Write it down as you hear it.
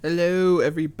Hello,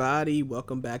 everybody.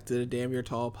 Welcome back to the Damn You're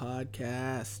Tall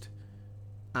podcast.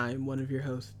 I'm one of your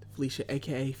hosts, Felicia,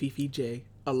 aka Fifi J,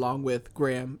 along with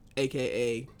Graham,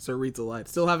 aka Sir Reads a Light.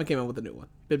 Still haven't came up with a new one.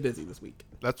 Been busy this week.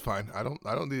 That's fine. I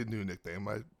don't need a new nickname.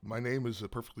 My name is a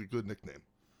perfectly good nickname.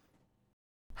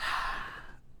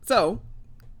 So,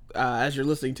 as you're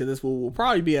listening to this, we'll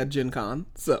probably be at Gen Con.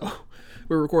 So,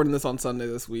 we're recording this on Sunday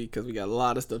this week because we got a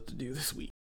lot of stuff to do this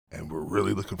week. And we're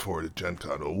really looking forward to Gen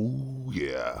Con. Oh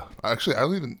yeah. Actually,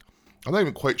 I'm not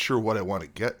even quite sure what I want to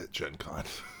get at Gen Con.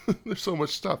 There's so much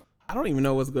stuff. I don't even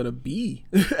know what's going to be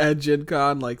at Gen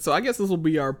Con. So I guess this will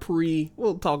be our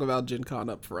we'll talk about Gen Con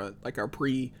up front, like our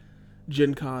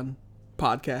pre-Gen Con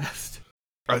podcast.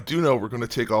 I do know we're going to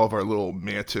take all of our little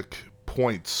Mantic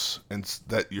points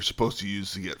that you're supposed to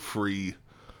use to get free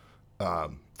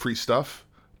stuff.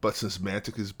 But since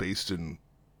Mantic is based in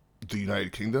the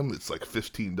United Kingdom, it's like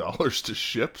 $15 to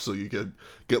ship, so you can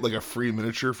get like a free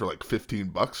miniature for like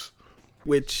 $15.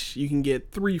 Which you can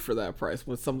get 3 for that price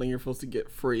with something you're supposed to get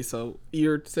free. So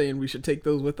you're saying we should take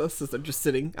those with us since they're just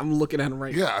sitting? I'm looking at them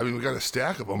right now. Yeah, I mean, we got a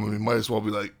stack of them. I mean, we might as well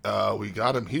be like, we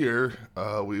got them here.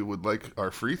 We would like our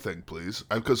free thing, please.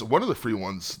 Because one of the free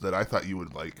ones that I thought you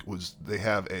would like was they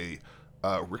have a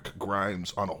Rick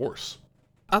Grimes on a horse.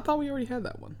 I thought we already had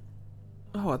that one.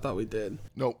 Oh, I thought we did.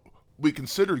 No, we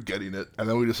considered getting it, and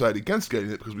then we decided against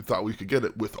getting it because we thought we could get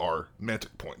it with our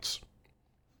Mantic points.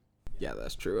 Yeah,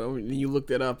 that's true. I mean, you looked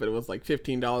it up, and it was like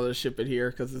 $15 to ship it here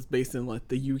because it's based in like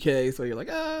the UK. So you're like,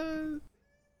 no.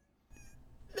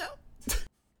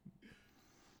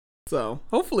 So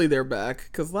hopefully they're back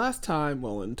because last time,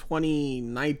 in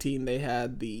 2019, they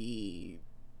had the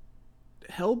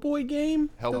Hellboy game.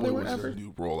 Hellboy was their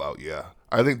new rollout. Yeah,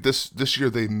 I think this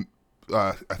year they,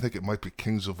 I think it might be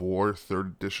Kings of War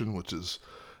 3rd edition, which is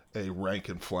a rank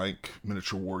and flank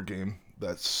miniature war game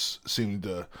that's seeming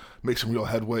to make some real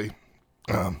headway.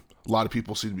 A lot of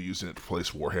people seem to be using it to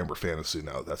replace Warhammer Fantasy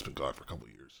now. That's been gone for a couple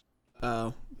of years.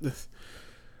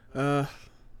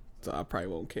 So I probably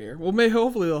won't care. Well,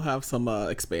 hopefully they'll have some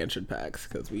expansion packs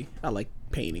because I like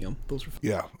painting them. Those are fun.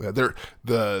 Yeah, they're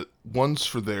the ones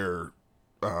for their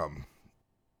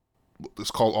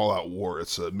it's called All Out War.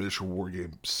 It's a miniature war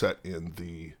game set in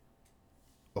the,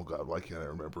 oh god, why can't I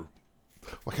remember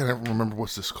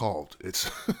what's this called?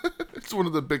 It's it's one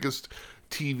of the biggest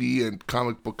TV and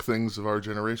comic book things of our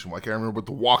generation. Why can't I remember what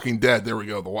The Walking Dead? There we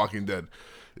go, The Walking Dead.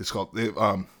 It's called.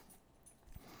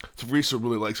 Teresa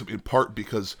really likes them in part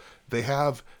because they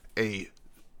have a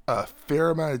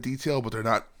fair amount of detail, but they're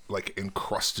not like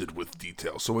encrusted with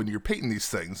detail. So when you're painting these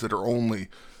things that are only,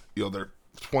 they're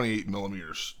 28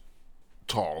 millimeters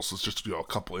tall, so it's just a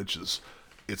couple inches.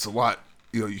 It's a lot.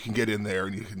 You can get in there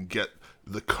and you can get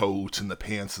the coat and the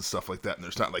pants and stuff like that, and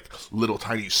there's not like little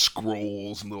tiny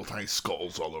scrolls and little tiny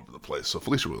skulls all over the place. So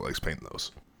Felicia really likes painting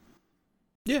those.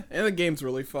 Yeah, and the game's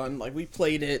really fun. Like, we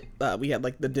played it. We had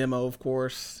like the demo, of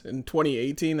course, in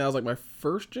 2018. That was like my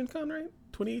first Gen Con, right?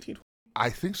 2018. I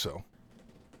think so.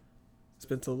 It's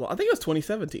been so long. I think it was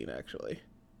 2017 actually.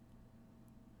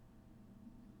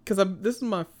 Because this is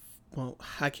my,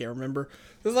 I can't remember.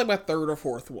 This is like my 3rd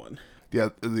or 4th one. Yeah,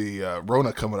 the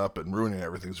Rona coming up and ruining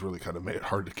everything's really kind of made it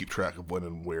hard to keep track of when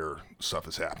and where stuff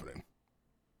is happening.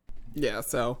 Yeah,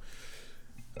 so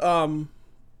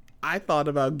I thought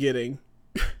about getting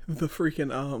the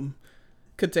freaking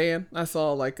Catan. I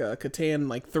saw like a Catan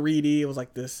like 3D. It was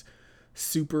like this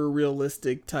super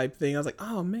realistic type thing. I was like,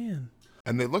 oh man.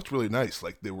 And they looked really nice.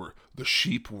 Like the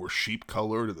sheep were sheep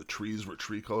colored and the trees were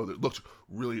tree colored. It looked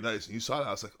really nice. And you saw that,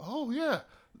 I was like, oh yeah,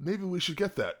 maybe we should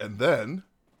get that. And then,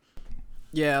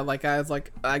 yeah, like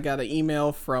I got an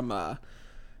email from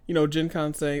Gen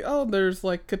Con saying, oh, there's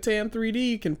like Catan 3D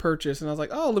you can purchase. And I was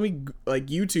like, oh, let me like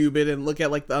YouTube it and look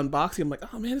at like the unboxing. I'm like,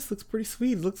 oh man, this looks pretty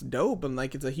sweet. It looks dope. And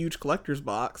like, it's a huge collector's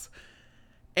box.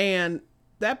 And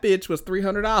that bitch was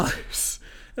 $300.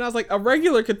 And I was like, a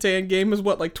regular Catan game is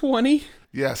what, like 20?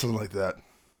 Yeah, something like that.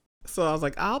 So I was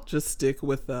like, I'll just stick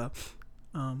with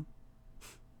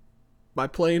my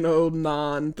plain old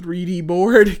non 3D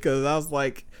board, because I was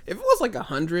like, if it was like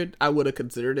 100, I would have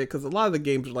considered it, because a lot of the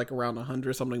games are like around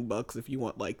 100 something bucks. If you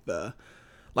want like the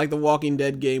Walking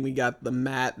Dead game, we got the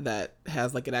mat that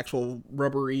has like an actual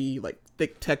rubbery, like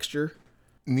thick texture.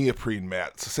 Neoprene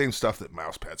mat. It's the same stuff that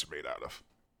mouse pads are made out of.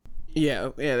 Yeah,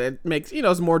 it makes,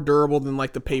 it's more durable than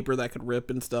like the paper that could rip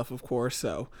and stuff, of course.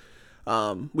 So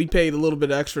we paid a little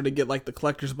bit extra to get like the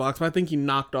collector's box, but I think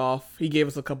he gave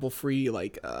us a couple free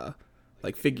like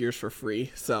figures for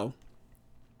free. So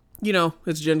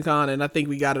it's Gen Con, and I think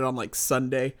we got it on like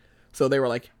Sunday. So they were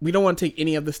like, we don't want to take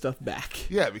any of this stuff back.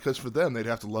 Yeah, because for them, they'd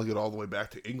have to lug it all the way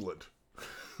back to England.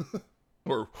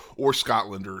 or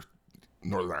Scotland or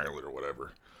Northern Ireland or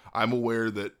whatever. I'm aware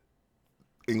that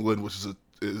England, which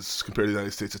is compared to the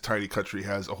United States, a tiny country,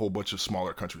 has a whole bunch of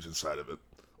smaller countries inside of it,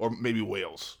 or maybe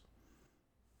Wales,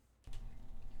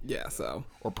 Yeah, so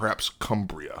or perhaps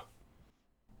Cumbria,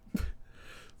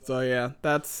 yeah,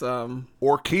 that's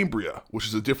or Cambria, which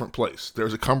is a different place.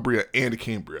 There's a Cumbria and a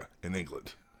Cambria in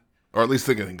England, or at least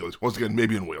think in England. Once again,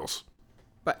 maybe in Wales.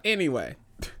 but anyway.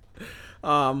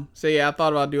 So yeah, I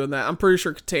thought about doing that. I'm pretty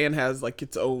sure Catan has like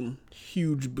its own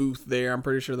huge booth there. I'm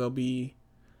pretty sure there'll be.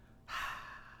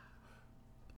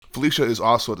 Felicia is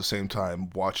also at the same time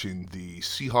watching the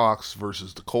Seahawks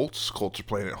versus the Colts. Colts are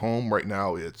playing at home right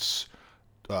now. It's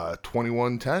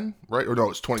 21-10, right? Or no,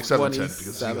 it's 27-10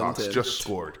 because the Seahawks just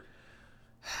scored.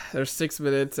 There's 6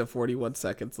 minutes and 41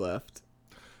 seconds left.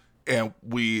 And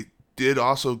we did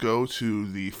also go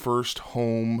to the first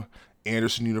home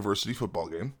Anderson University football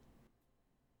game.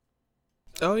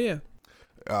 Oh, yeah.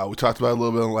 We talked about it a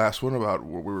little bit in the last one about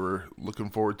what we were looking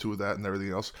forward to with that and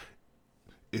everything else.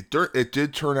 It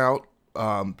did turn out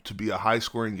to be a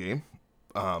high-scoring game.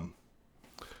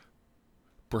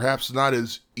 Perhaps not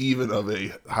as even of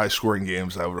a high-scoring game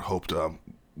as I would have hoped.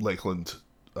 Lakeland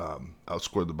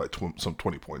outscored them by some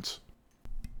 20 points.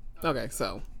 Okay,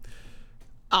 so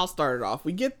I'll start it off.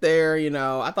 We get there,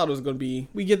 I thought it was going to be,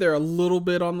 we get there a little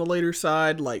bit on the later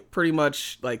side, like pretty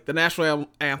much like the national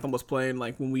anthem was playing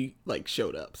like when we like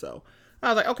showed up. So I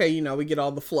was like, okay, we get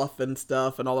all the fluff and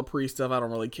stuff and all the pre-stuff. I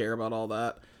don't really care about all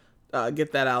that.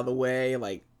 Get that out of the way.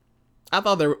 Like I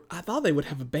thought they would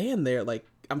have a band there. Like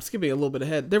I'm skipping a little bit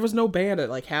ahead. There was no band at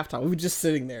like halftime. We were just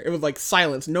sitting there. It was like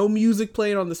silence, no music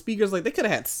playing on the speakers. Like they could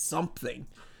have had something.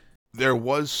 There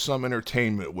was some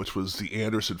entertainment, which was the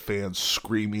Anderson fans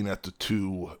screaming at the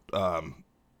two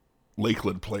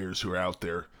Lakeland players who are out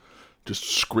there, just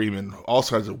screaming all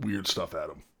kinds of weird stuff at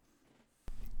them.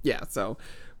 Yeah, so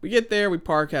we get there, we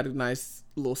park at a nice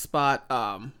little spot,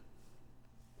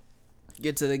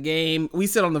 get to the game. We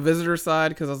sit on the visitor side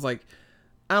because I was like,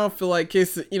 I don't feel like, in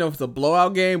case, if it's a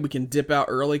blowout game, we can dip out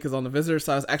early because on the visitor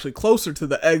side, it's actually closer to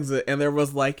the exit, and there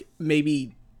was like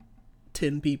maybe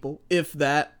 10 people, if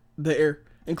that, there,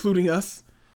 including us.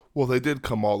 Well, they did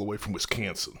come all the way from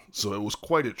Wisconsin, so it was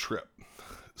quite a trip.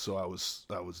 So I was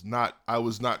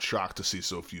not shocked to see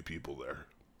so few people there.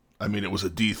 I mean, it was a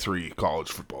D3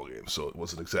 college football game, so it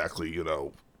wasn't exactly,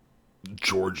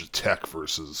 Georgia Tech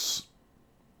versus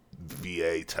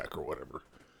VA Tech or whatever.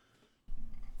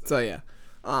 So yeah,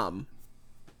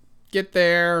 get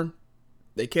there,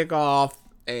 they kick off,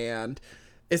 and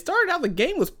it started out, the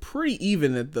game was pretty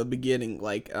even at the beginning.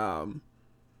 Like,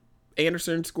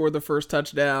 Anderson scored the first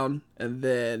touchdown, and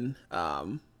then,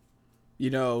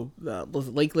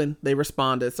 Lakeland, they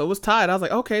responded. So it was tied. I was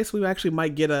like, okay, so we actually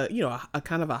might get a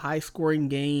kind of a high scoring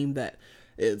game that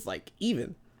is like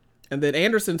even. And then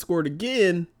Anderson scored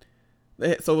again.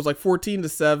 So it was like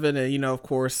 14-7. And, of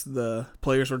course, the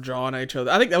players were drawing at each other.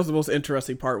 I think that was the most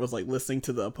interesting part, was like listening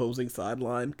to the opposing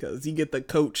sideline, because you get the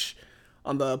coach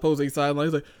on the opposing sideline.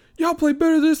 He's like, y'all play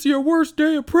better this your worst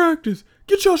day of practice.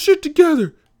 Get y'all shit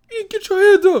together. Get your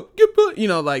hands up.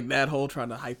 Like that whole trying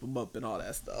to hype them up and all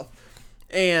that stuff.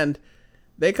 And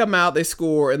they come out, they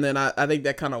score, and then I think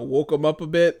that kind of woke them up a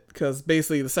bit, because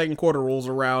basically the second quarter rolls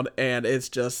around and it's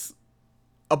just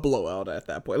a blowout at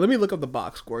that point. Let me look up the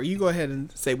box score. You go ahead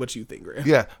and say what you think, Graham.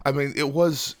 Yeah, it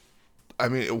was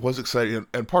exciting,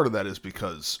 and part of that is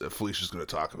because Felicia's going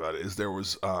to talk about it, is there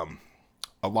was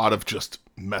a lot of just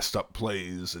messed up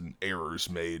plays and errors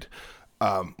made.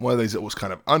 One of the things that was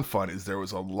kind of unfun is there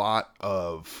was a lot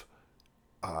of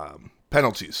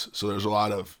penalties. So there's a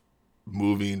lot of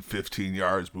moving 15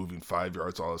 yards, moving 5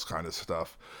 yards, all this kind of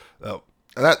stuff. And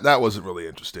that wasn't really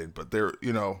interesting, but there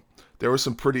were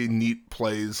some pretty neat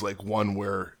plays, like one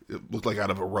where it looked like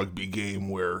out of a rugby game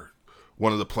where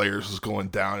one of the players was going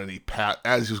down, and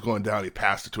as he was going down, he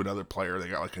passed it to another player. They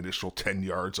got like an additional 10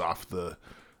 yards off the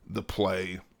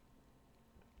play.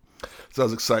 So that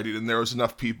was exciting, and there was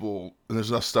enough people, and there's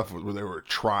enough stuff where they were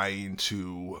trying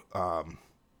to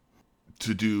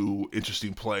do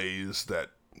interesting plays that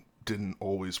didn't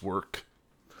always work,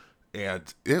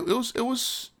 and it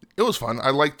was fun. I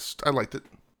liked it.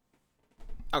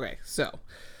 Okay, so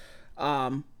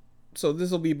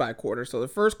this will be by quarter. So the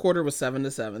first quarter was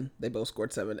 7-7. They both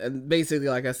scored 7, and basically,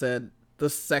 like I said, the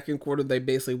second quarter they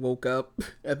basically woke up.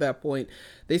 At that point,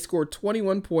 they scored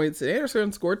 21 points, and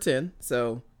Anderson scored 10.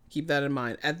 So keep that in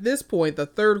mind. At this point, the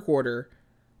third quarter,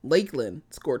 Lakeland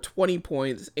scored 20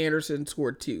 points. Anderson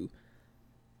scored 2.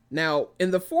 Now, in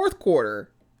the fourth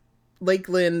quarter,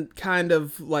 Lakeland kind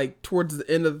of like towards the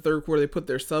end of the third quarter, they put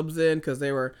their subs in because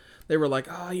they were like,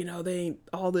 oh, they ain't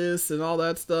all this and all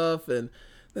that stuff. And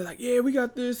they're like, yeah, we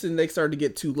got this. And they started to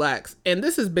get too lax. And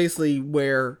this is basically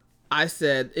where I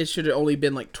said it should have only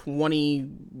been like 20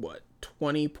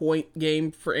 point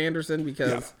game for Anderson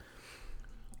because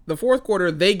the fourth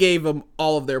quarter, they gave them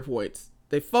all of their points.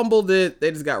 They fumbled it.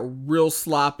 They just got real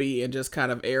sloppy and just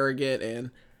kind of arrogant.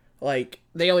 And like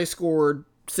they only scored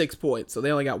 6 points. So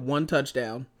they only got 1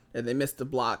 touchdown. And they missed a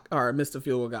field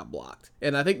goal, got blocked.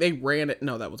 And I think they ran it.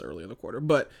 No, that was early in the quarter.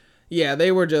 But yeah,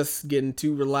 they were just getting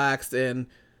too relaxed. And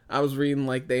I was reading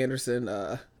like the Anderson,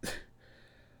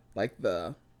 like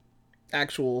the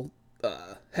actual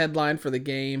headline for the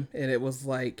game. And it was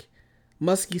like,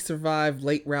 Muskie survived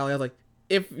late rally. I was like,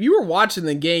 if you were watching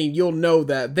the game, you'll know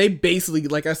that they basically,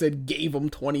 like I said, gave them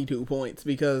 22 points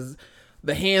because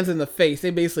the hands in the face,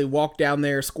 they basically walked down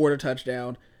there, scored a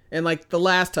touchdown. And like the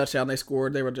last touchdown they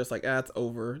scored, they were just like, it's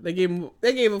over. They gave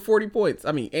him 40 points.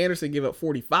 I mean, Anderson gave up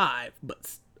 45,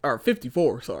 or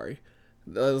 54, sorry.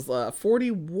 It was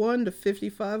 41 to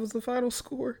 55 was the final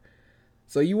score.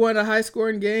 So you want a high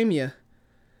scoring game, you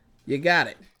got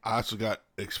it. I also got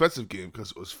an expensive game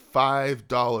because it was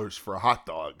 $5 for a hot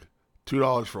dog,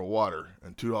 $2 for a water,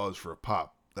 and $2 for a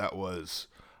pop.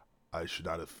 I should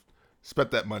not have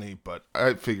spent that money, but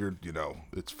I figured,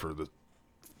 it's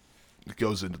it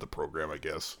goes into the program, I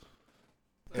guess.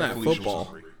 Not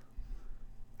football.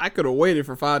 I could have waited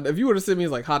for $5. If you would have sent me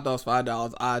like hot dogs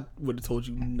 $5, I would have told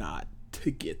you not to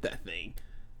get that thing.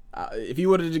 If you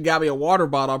would have just got me a water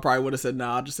bottle, I probably would have said,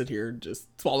 nah, I'll just sit here and just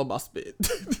swallow my spit.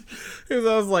 Because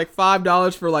I was like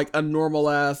 $5 for like a normal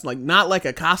ass, like not like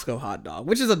a Costco hot dog,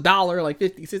 which is $1, like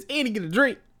 50 cents, and you get a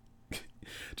drink.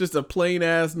 Just a plain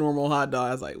ass normal hot dog.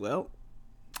 I was like, well,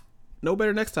 no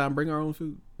better next time. Bring our own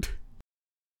food.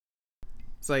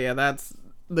 So yeah, that's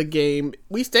the game.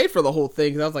 We stayed for the whole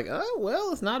thing. Cause I was like, oh,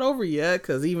 well, it's not over yet.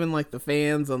 Because even like the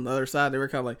fans on the other side, they were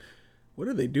kind of like, what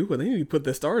are they doing? They need to put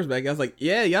the starters back. I was like,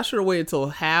 yeah, y'all should have waited until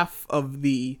half of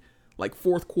the like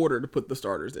fourth quarter to put the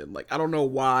starters in. Like, I don't know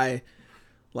why.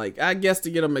 Like, I guess to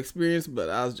get them experience, but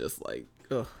I was just like,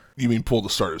 ugh. You mean pull the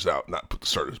starters out, not put the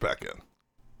starters back in?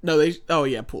 No,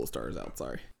 pull the starters out.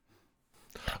 Sorry.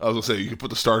 I was going to say, you can put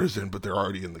the starters in, but they're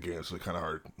already in the game, so it's kind of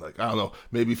hard. Like, I don't know,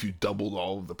 maybe if you doubled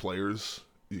all of the players,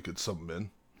 you could sub them in.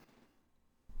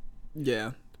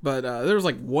 Yeah, but there was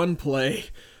like one play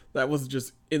that was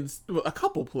just a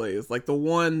couple plays. Like the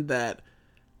one that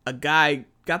a guy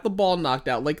got the ball knocked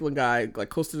out, Lakeland guy, like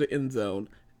close to the end zone,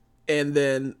 and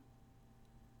then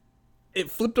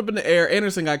it flipped up in the air.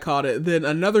 Anderson guy caught it. Then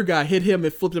another guy hit him.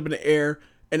 It flipped up in the air.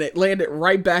 And it landed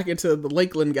right back into the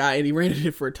Lakeland guy, and he ran it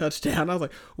in for a touchdown. I was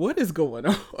like, what is going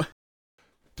on?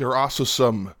 There are also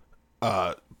some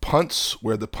punts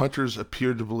where the punters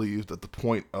appear to believe that the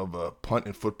point of a punt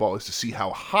in football is to see how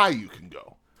high you can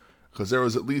go. Because there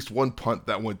was at least one punt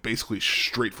that went basically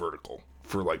straight vertical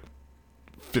for like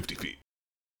 50 feet.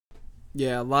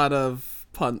 Yeah, a lot of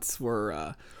punts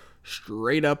were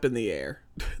straight up in the air.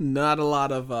 Not a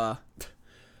lot of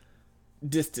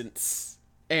distance.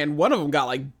 And one of them got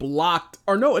like blocked,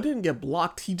 or no, it didn't get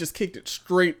blocked. He just kicked it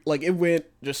straight, like it went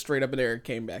just straight up in there and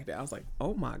came back down. I was like,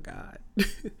 oh my God.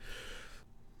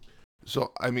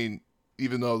 So, I mean,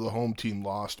 even though the home team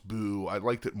lost, boo, I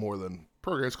liked it more than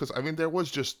programs because, I mean, there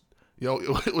was just,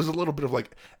 it was a little bit of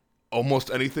like almost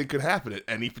anything could happen at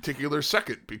any particular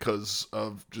second because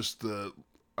of just the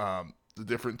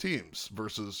different teams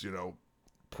versus,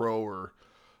 pro or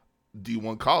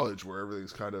D1 college where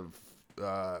everything's kind of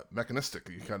mechanistic.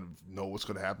 You kind of know what's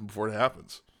going to happen before it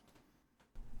happens.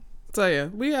 So yeah,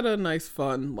 we had a nice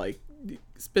fun, like,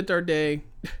 spent our day,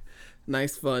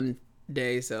 nice fun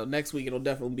day. So next week it'll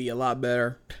definitely be a lot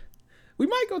better. We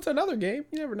might go to another game.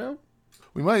 You never know.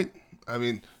 We might. I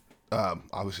mean,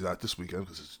 obviously not this weekend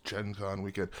because it's Gen Con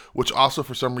weekend, which also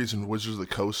for some reason Wizards of the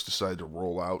Coast decided to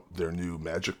roll out their new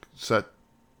Magic set,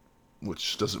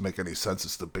 which doesn't make any sense.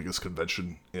 It's the biggest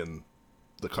convention in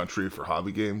the country for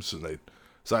hobby games, and they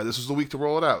decided this was the week to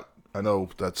roll it out. I know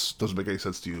that doesn't make any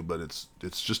sense to you, but it's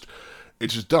just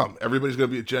dumb. Everybody's going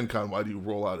to be at Gen Con. Why do you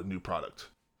roll out a new product?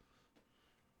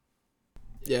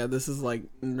 Yeah, this is like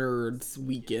nerds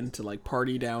weekend to like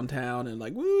party downtown and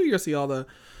like, woo, you'll see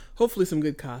hopefully some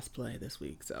good cosplay this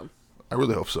week. So I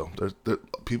really hope so.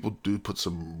 People do put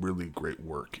some really great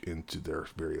work into their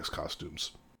various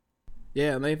costumes.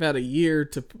 Yeah, and they've had a year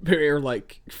to prepare.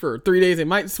 Like for 3 days, they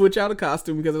might switch out a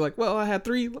costume because they're like, well, I had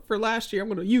 3 for last year. I'm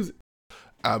going to use it.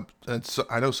 And so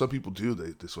I know some people do.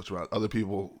 They switch them out. Other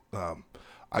people,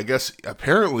 I guess,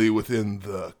 apparently within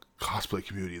the cosplay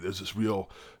community, there's this real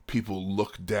people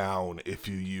look down if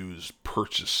you use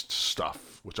purchased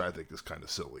stuff, which I think is kind of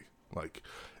silly. Like,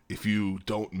 if you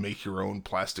don't make your own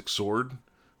plastic sword,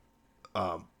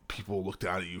 people look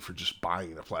down at you for just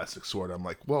buying a plastic sword. I'm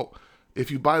like, well,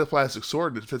 if you buy the plastic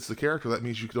sword and it fits the character, that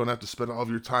means you don't have to spend all of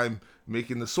your time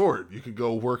making the sword. You could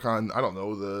go work on, I don't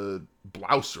know, the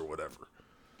blouse or whatever.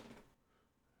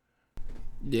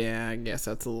 Yeah, I guess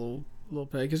that's a little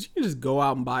petty, because you can just go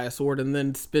out and buy a sword and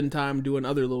then spend time doing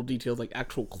other little details like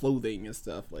actual clothing and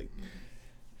stuff. Like,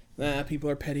 people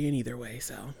are petty in either way.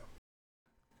 So,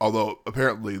 although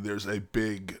apparently there's a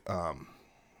big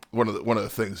one of the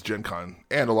things Gen Con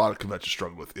and a lot of conventions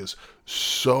struggle with is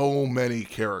so many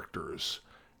characters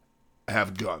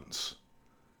have guns,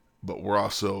 but we're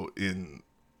also in,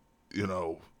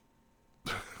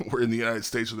 we're in the United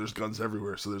States, so there's guns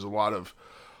everywhere. So there's a lot of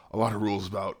rules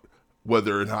about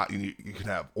whether or not you can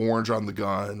have orange on the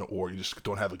gun, or you just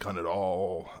don't have a gun at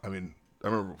all. I mean, I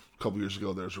remember a couple years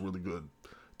ago there was a really good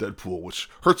Deadpool, which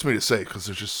hurts me to say because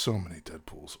there's just so many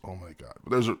Deadpools. Oh my god!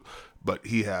 But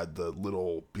he had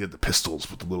the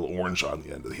pistols with the little orange on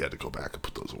the end, and he had to go back and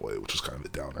put those away, which was kind of a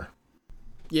downer.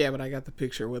 Yeah, but I got the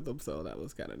picture with them, so that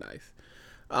was kind of nice.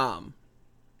 Oh,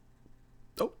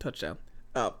 touchdown.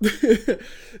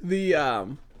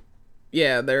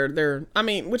 Yeah, they're. I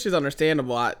mean, which is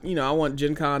understandable. I want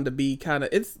Gen Con to be kind of.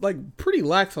 It's like pretty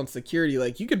lax on security.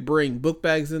 Like, you could bring book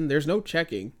bags in. There's no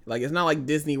checking. Like, it's not like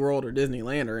Disney World or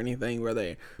Disneyland or anything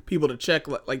where people to check.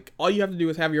 Like, all you have to do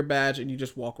is have your badge and you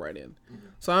just walk right in. Mm-hmm.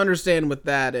 So I understand with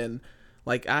that, and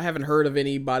like, I haven't heard of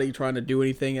anybody trying to do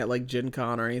anything at like Gen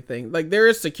Con or anything. Like, there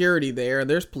is security there and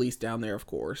there's police down there, of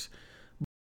course.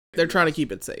 They're trying to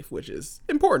keep it safe, which is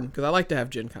important because I like to have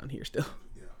Gen Con here still.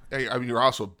 I mean, you're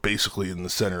also basically in the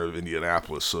center of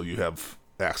Indianapolis, so you have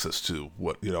access to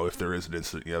if there is an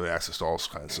incident, you have access to all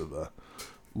kinds of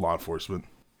law enforcement.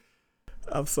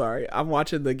 I'm sorry. I'm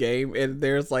watching the game, and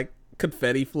there's, like,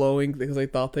 confetti flowing because they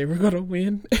thought they were going to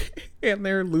win, and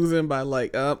they're losing by,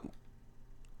 like,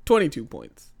 22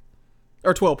 points.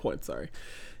 Or 12 points, sorry.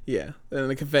 Yeah, and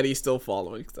the confetti's still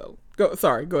following, so. Go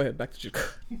ahead, back to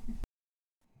you.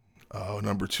 Oh,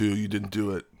 number 2, you didn't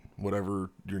do it. Whatever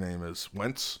your name is.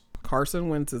 Wentz? Carson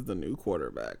Wentz is the new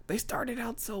quarterback. They started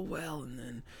out so well,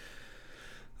 and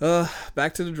then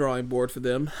back to the drawing board for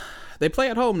them. They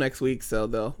play at home next week,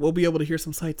 so we'll be able to hear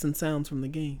some sights and sounds from the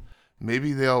game.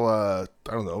 Maybe they'll, I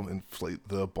don't know, inflate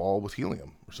the ball with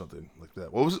helium or something like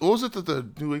that. What was it that the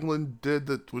New England did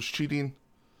that was cheating?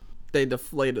 They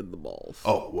deflated the balls.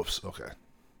 Oh, whoops. Okay.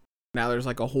 Now there's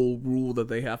like a whole rule that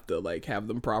they have to like have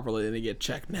them properly, and they get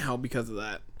checked now because of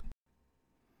that.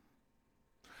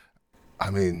 I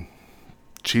mean,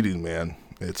 cheating, man.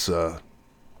 It's a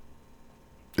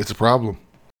problem.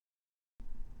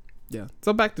 Yeah.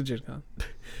 So back to Gen Con.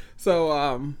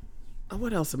 So,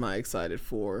 what else am I excited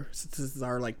for? Since this is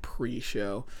our like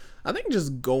pre-show, I think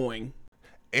just going.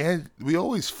 And we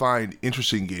always find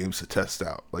interesting games to test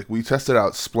out. Like, we tested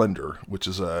out Splendor, which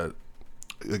is a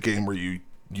game where you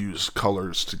use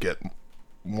colors to get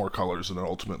more colors, and then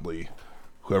ultimately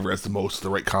whoever has the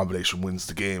right combination wins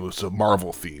the game. It was a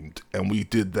Marvel themed, and we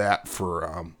did that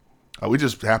for we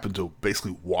just happened to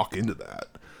basically walk into that.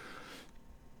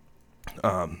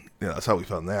 That's how we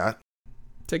found that.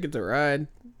 Ticket to Ride.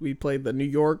 We played the New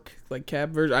York like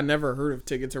cab version. I never heard of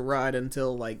Ticket to Ride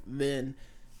until like then,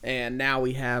 and now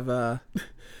we have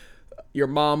your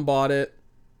mom bought it,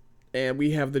 and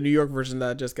we have the New York version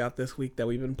that I just got this week that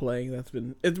we've been playing.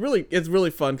 It's really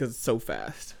fun because it's so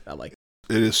fast. I like it.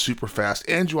 It is super fast,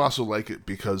 and you also like it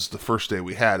because the first day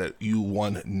we had it, you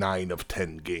won 9 of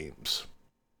 10 games.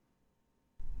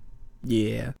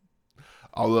 Yeah.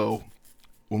 Although,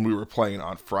 when we were playing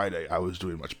on Friday, I was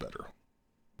doing much better.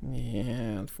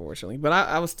 Yeah, unfortunately. But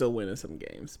I was still winning some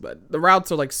games. But the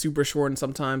routes are like super short, and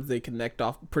sometimes they connect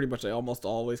off, pretty much they almost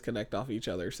always connect off each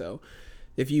other. So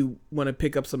if you want to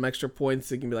pick up some extra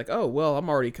points, you can be like, oh, well, I'm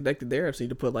already connected there. I just need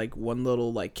to put like one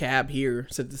little like cab here.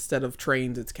 So instead of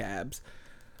trains, it's cabs.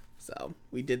 So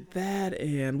we did that,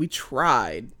 and we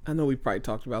tried. I know we probably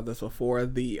talked about this before.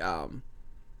 The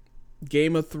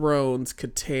Game of Thrones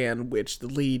Catan, which the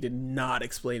lead did not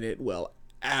explain it well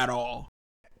at all.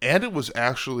 And it was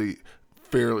actually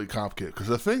fairly complicated, because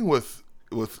the thing with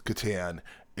Catan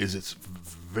is it's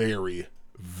very,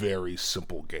 very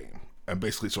simple game. And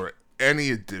basically sort of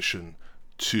any addition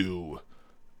to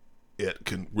it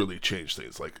can really change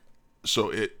things. Like,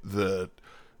 so the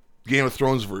Game of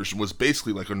Thrones version was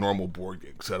basically like a normal board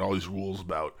game, because it had all these rules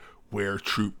about where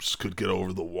troops could get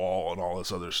over the wall and all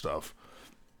this other stuff.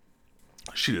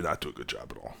 She did not do a good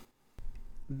job at all.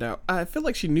 No, I feel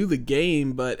like she knew the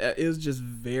game, but it was just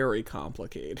very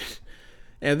complicated.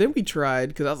 And then we tried,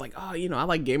 because I was like, oh, I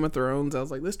like Game of Thrones. I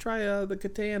was like, let's try the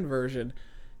Catan version.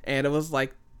 And it was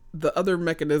like, the other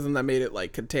mechanism that made it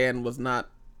like Catan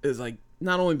is like,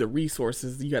 not only the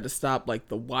resources, you got to stop like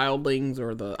the wildlings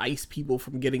or the ice people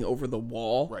from getting over the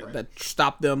wall. Right. That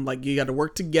stop them. Like, you got to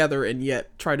work together and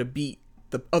yet try to beat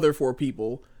the other 4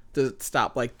 people to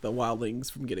stop like the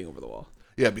wildlings from getting over the wall.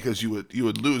 Yeah, because you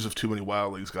would lose if too many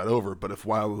wildlings got over, but if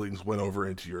wildlings went over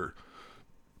into your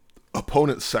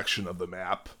opponent's section of the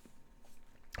map,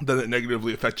 then it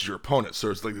negatively affected your opponent.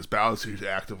 So it's like this balancing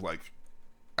act of like,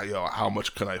 how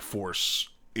much can I force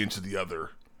into the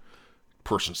other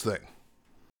person's thing?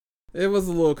 It was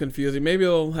a little confusing. Maybe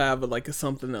it'll have like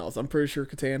something else. I'm pretty sure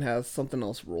Catan has something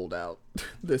else rolled out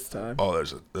this time. Oh,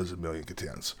 there's a million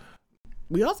Catans.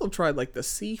 We also tried like the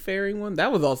seafaring one.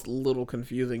 That was also a little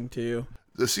confusing too.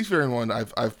 The seafaring one,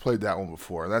 I've played that one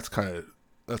before, and that's kind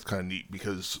of neat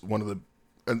because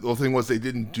and the thing was they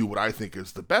didn't do what I think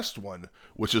is the best one,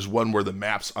 which is one where the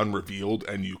map's unrevealed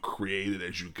and you create it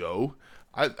as you go.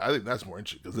 I think that's more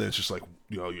interesting because then it's just like,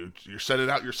 you're sending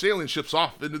out your sailing ships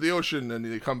off into the ocean and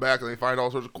they come back and they find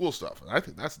all sorts of cool stuff. And I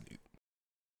think that's neat.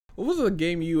 What was the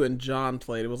game you and John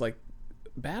played? It was like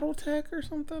Battletech or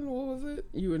something? What was it?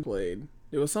 You and played.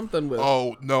 It was something with...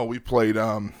 Oh, no, we played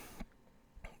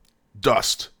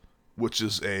Dust, which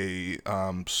is a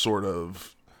sort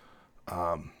of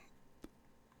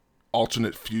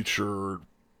alternate future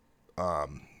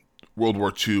World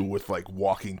War II with like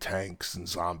walking tanks and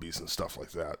zombies and stuff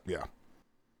like that. Yeah.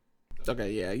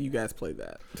 Okay, yeah, you guys played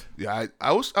that. Yeah,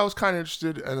 I was kind of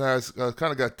interested, and I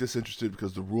kind of got disinterested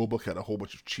because the rule book had a whole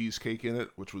bunch of cheesecake in it,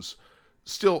 which was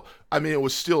still, it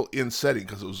was still in setting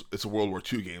because it's a World War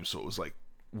II game, so it was like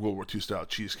World War II style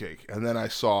cheesecake. And then I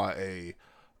saw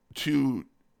two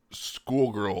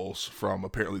schoolgirls from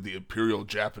apparently the Imperial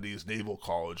Japanese Naval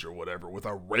College or whatever with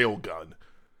a railgun,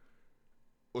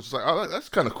 which is like, oh, that's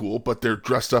kind of cool, but they're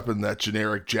dressed up in that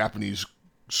generic Japanese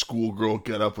schoolgirl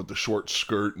get up with the short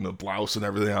skirt and the blouse and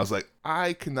everything. I was like,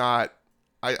 I cannot,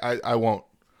 I won't.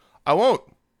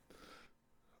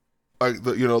 Like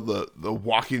the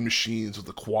walking machines with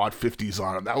the quad 50s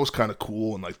on them, that was kind of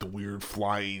cool, and like the weird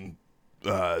flying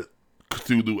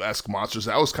Cthulhu-esque monsters,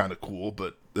 that was kind of cool,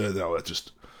 but no, it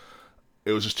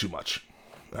was just too much.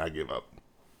 I gave up.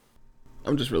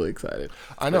 I'm just really excited.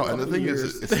 I know, and the thing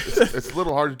is, it's a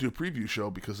little hard to do a preview show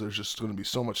because there's just going to be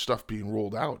so much stuff being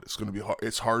rolled out. It's going to be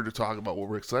it's hard to talk about what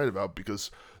we're excited about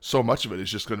because so much of it is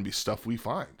just going to be stuff we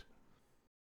find.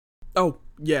 Oh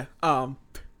yeah,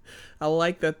 I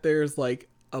like that there's like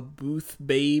a booth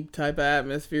babe type of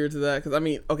atmosphere to that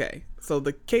because okay, so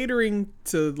the catering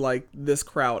to like this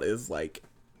crowd is like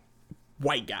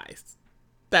white guys.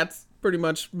 That's pretty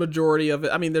much majority of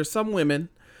it. There's some women.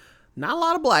 Not a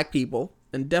lot of black people,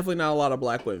 and definitely not a lot of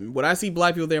black women. When I see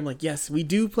black people there, I'm like, yes, we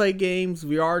do play games.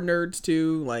 We are nerds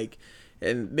too. Like,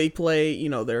 and they play,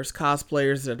 there's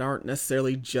cosplayers that aren't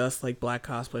necessarily just like black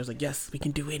cosplayers. Like, yes, we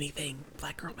can do anything.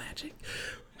 Black girl magic.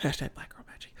 Hashtag black girl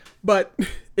magic. But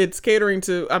it's catering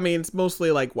to, it's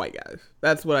mostly like white guys.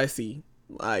 That's what I see.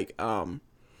 Like,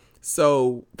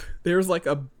 so there's like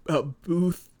a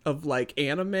booth of like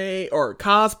anime or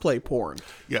cosplay porn.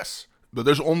 Yes. But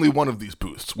there's only one of these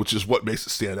booths, which is what makes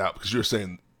it stand out, because you're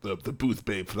saying the booth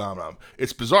babe phenomenon.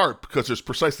 It's bizarre because there's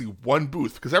precisely one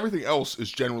booth, because everything else is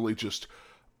generally just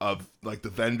of like the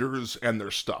vendors and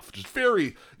their stuff. Just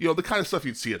very, the kind of stuff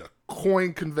you'd see at a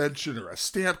coin convention or a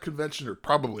stamp convention or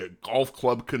probably a golf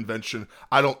club convention.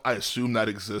 I assume that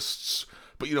exists.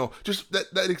 But, just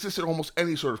that exists at almost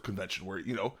any sort of convention where,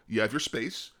 you have your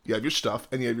space, you have your stuff,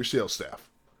 and you have your sales staff.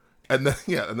 And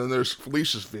then there's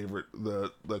Felicia's favorite,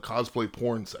 the cosplay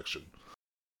porn section.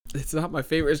 It's not my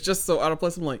favorite. It's just so out of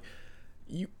place. I'm like,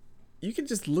 you can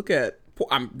just look at.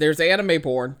 There's anime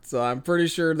porn, so I'm pretty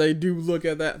sure they do look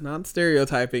at that. Not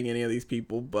stereotyping any of these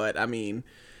people, but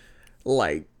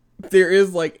like there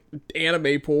is like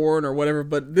anime porn or whatever.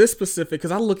 But this specific,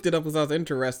 because I looked it up because I was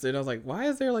interested. I was like, why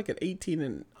is there like an 18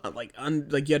 and like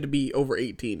you had to be over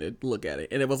 18 to look at it,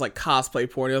 and it was like cosplay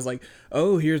porn. I was like,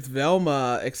 oh, here's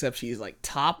Velma, except she's like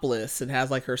topless and has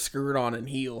like her skirt on and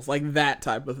heels, like that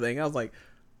type of thing. I was like,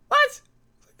 what?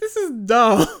 This is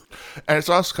dumb. And it's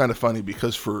also kind of funny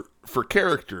because for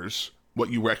characters,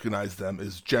 what you recognize them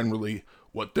is generally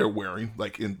what they're wearing.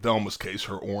 Like in Velma's case,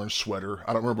 her orange sweater.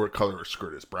 I don't remember what color her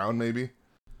skirt is. Brown, maybe?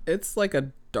 It's like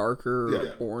a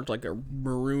darker orange, like a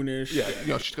maroonish.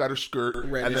 Yeah, she's got her skirt,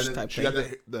 reddish and then type she got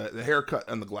the haircut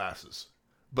and the glasses.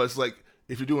 But it's like,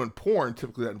 if you're doing porn,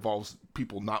 typically that involves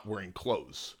people not wearing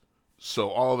clothes. So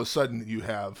all of a sudden you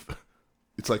have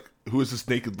it's like, who is this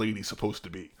naked lady supposed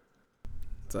to be?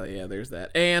 So yeah, there's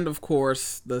that. And of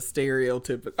course, the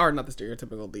stereotypical, or not the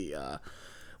stereotypical,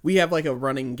 we have like a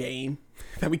running game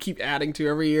that we keep adding to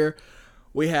every year.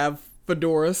 We have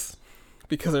fedoras,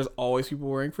 because there's always people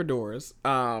wearing fedoras.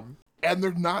 And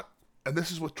they're not, and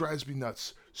this is what drives me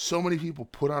nuts. So many people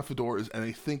put on fedoras and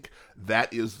they think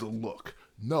that is the look.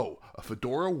 No, a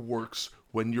fedora works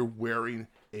when you're wearing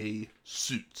a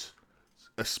suit,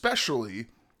 especially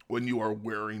when you are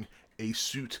wearing a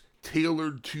suit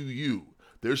tailored to you.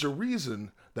 There's a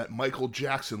reason that Michael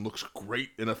Jackson looks great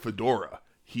in a fedora.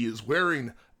 He is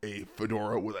wearing a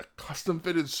fedora with a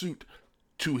custom-fitted suit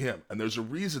to him. And there's a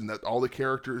reason that all the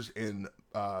characters in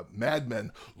Mad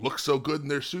Men look so good in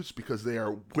their suits, because they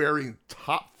are wearing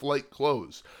top-flight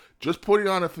clothes. Just putting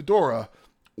on a fedora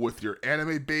with your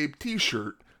Anime Babe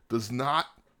t-shirt does not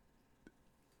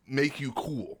make you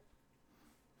cool.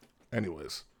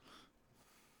 Anyways.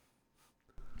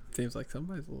 Seems like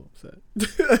somebody's a little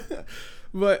upset.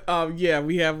 But yeah,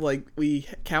 we have we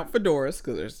count fedoras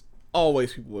because there's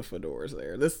always people with fedoras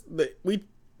there.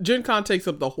 Gen Con takes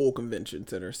up the whole convention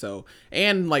center, so,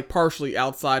 and like partially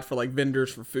outside for like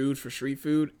vendors for food, for street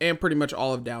food, and pretty much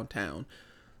all of downtown.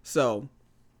 So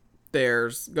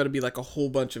there's gonna be like a whole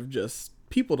bunch of just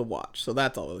people to watch, so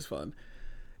that's always fun.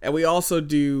 And we also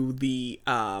do the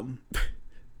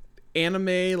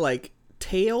anime like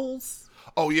tails.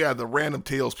 Oh yeah, the random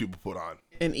tails people put on.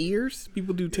 And ears.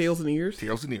 People do tails and ears.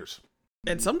 Tails and ears.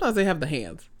 And sometimes they have the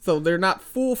hands. So they're not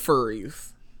full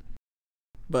furries.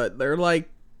 But they're like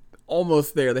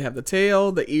almost there. They have the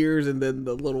tail, the ears, and then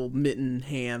the little mitten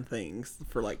hand things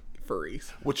for like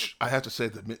furries. Which I have to say,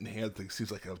 the mitten hand thing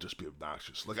seems like it'll just be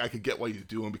obnoxious. Like, I could get why you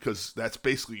do them, because that's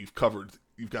basically you've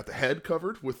got the head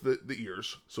covered with the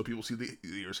ears, so people see the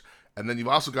ears. And then you've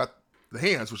also got the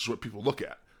hands, which is what people look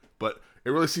at. But it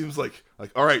really seems like,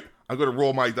 all right, I'm going to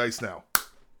roll my dice now.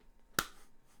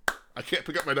 I can't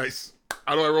pick up my dice.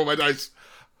 How do I roll my dice?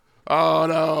 Oh,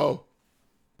 no.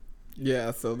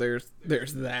 Yeah, so there's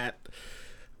that.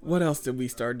 What else did we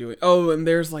start doing? Oh, and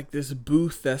there's like this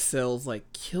booth that sells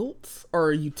like kilts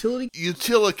or utility.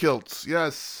 Utility kilts,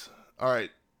 yes. All right.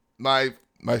 My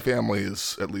family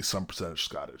is at least some percentage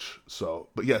Scottish. So,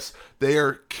 but yes, they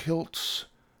are kilts,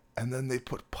 and then they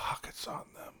put pockets on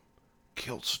them.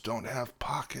 Kilts don't have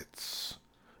pockets.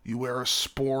 You wear a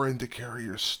sporran to carry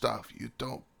your stuff. You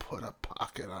don't put a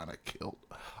pocket on a kilt.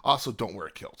 Also, don't wear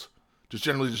a kilt.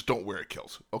 Just don't wear a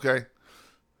kilt, okay?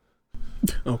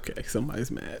 Okay,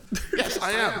 somebody's mad. Yes,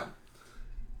 I am.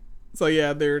 So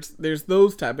yeah, there's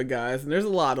those type of guys, and there's a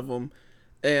lot of them.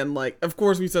 And like, of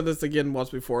course, we said this again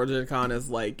once before. Gen Con is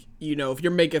like, you know, if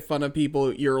you're making fun of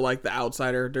people, you're like the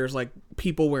outsider. There's like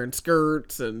people wearing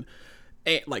skirts and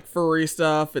like furry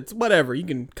stuff. It's whatever. You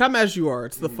can come as you are.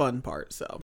 It's the fun part.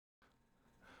 So,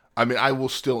 I mean, I will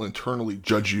still internally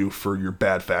judge you for your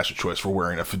bad fashion choice for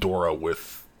wearing a fedora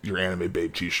with your Anime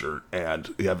Babe t-shirt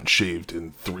and you haven't shaved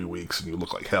in 3 weeks and you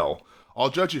look like hell.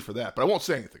 I'll judge you for that, but I won't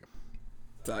say anything.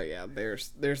 So yeah, there's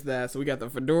that. So we got the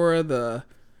fedora, the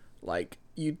like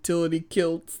utility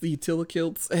kilts,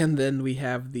 and then we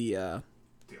have the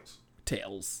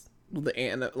tails,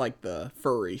 like the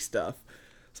furry stuff.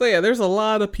 So yeah, there's a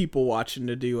lot of people watching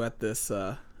to do at this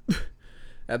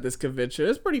at this convention.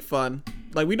 It's pretty fun.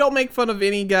 Like, we don't make fun of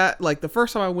any guy. Like, the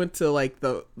first time I went to like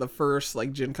the first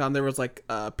like Gen Con, there was like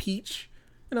Peach,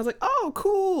 and I was like, oh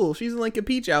cool, she's in like a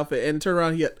Peach outfit. And turn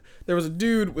around, there was a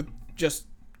dude with just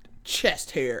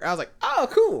chest hair. I was like, oh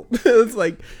cool. It's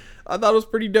like, I thought it was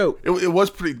pretty dope. It was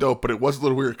pretty dope, but it was a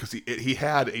little weird because he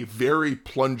had a very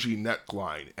plungy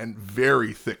neckline and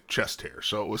very thick chest hair,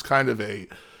 so it was kind of a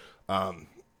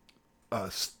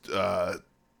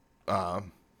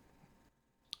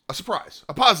surprise,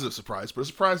 a positive surprise, but a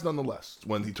surprise nonetheless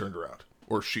when he turned around,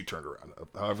 or she turned around.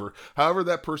 However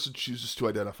that person chooses to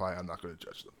identify, I'm not going to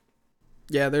judge them.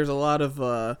 Yeah, there's a lot of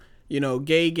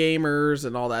gay gamers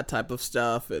and all that type of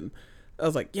stuff, and I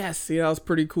was like, yes, it's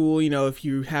pretty cool. If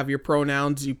you have your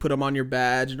pronouns, you put them on your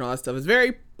badge and all that stuff. It's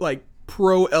very like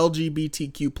pro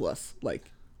LGBTQ plus,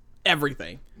 like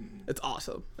everything. It's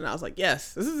awesome. And I was like,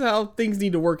 yes, this is how things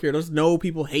need to work here. There's no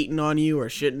people hating on you or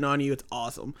shitting on you. It's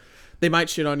awesome. They might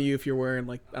shit on you if you're wearing,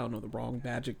 like, I don't know, the wrong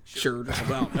magic shirt or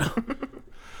something. I don't know.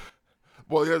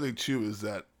 Well, the other thing, too, is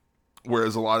that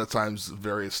whereas a lot of times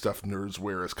various stuff nerds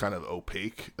wear is kind of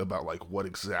opaque about, like, what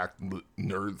exact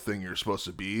nerd thing you're supposed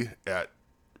to be, at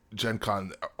Gen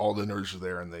Con, all the nerds are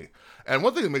there, and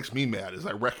one thing that makes me mad is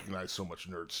I recognize so much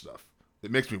nerd stuff.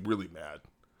 It makes me really mad.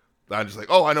 I'm just like,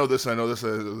 oh, I know this, I know this, I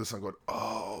know this. I'm going,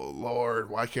 oh, Lord,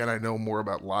 why can't I know more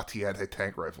about Lati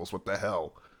anti-tank rifles? What the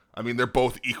hell? I mean, they're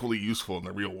both equally useful in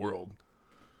the real world.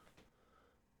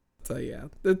 So yeah,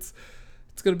 it's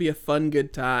gonna be a fun,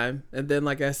 good time. And then,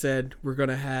 like I said, we're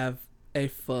gonna have a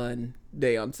fun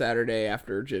day on Saturday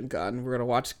after Gen Con. We're gonna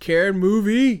watch a Karen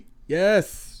movie.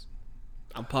 Yes,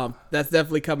 I'm pumped. That's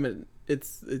definitely coming.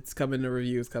 It's coming. The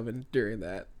review is coming during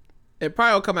that. It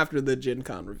probably will come after the Gen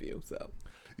Con review. So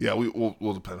yeah,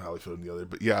 we'll depend on how we feel in the other.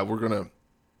 But yeah, we're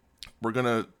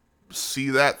gonna see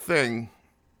that thing.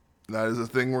 That is a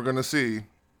thing we're gonna see.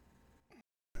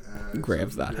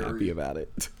 Graham's not happy about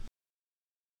it.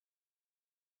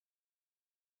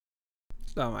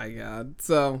 Oh my god.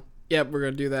 So, yep, we're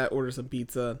going to do that. Order some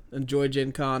pizza. Enjoy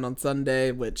Gen Con on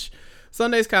Sunday, which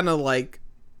Sunday's kind of like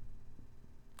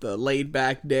the laid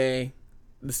back day.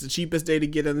 This is the cheapest day to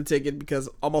get in the ticket because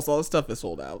almost all the stuff is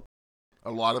sold out.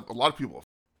 A lot of people.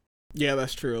 Yeah,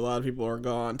 that's true. A lot of people are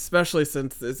gone, especially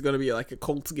since it's going to be like a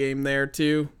Colts game there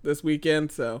too this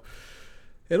weekend. So,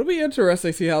 it'll be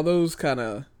interesting to see how those kind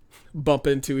of bump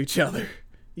into each other.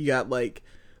 You got like,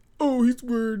 oh, he's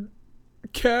wearing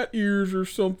cat ears or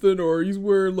something, or he's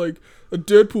wearing like a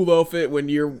Deadpool outfit when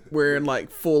you're wearing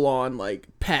like full on like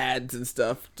pads and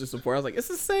stuff to support. I was like, it's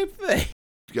the same thing.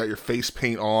 You got your face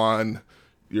paint on,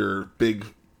 your big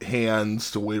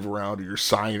hands to wave around, or your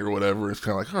sign or whatever. It's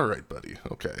kind of like, all right, buddy,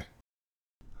 okay.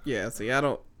 Yeah, see, I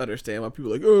don't understand why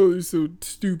people are like, oh, you're so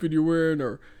stupid you're wearing,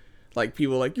 or like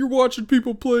people like, you're watching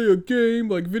people play a game,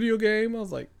 like video game. I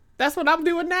was like, that's what I'm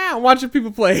doing now. I'm watching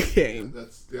people play a game.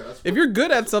 If you're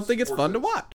good at something, it's fun to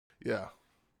watch. Yeah.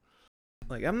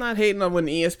 Like, I'm not hating on when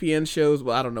ESPN shows,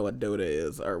 well, I don't know what Dota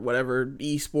is, or whatever,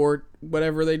 esport,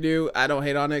 whatever they do. I don't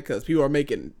hate on it because people are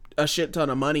making a shit ton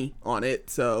of money on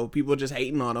it. So people just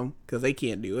hating on them because they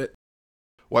can't do it.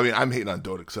 Well, I mean, I'm hating on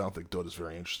Dota because I don't think Dota's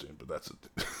very interesting, but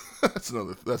that's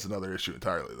another issue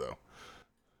entirely, though.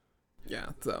 Yeah,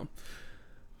 so.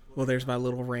 Well, there's my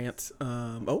little rant.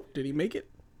 Oh, did he make it?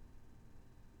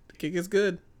 Kick is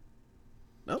good.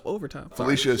 Nope, overtime.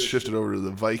 Felicia has shifted over to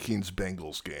the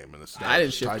Vikings-Bengals game, and it's I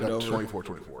didn't shift tied it up over.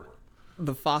 24-24.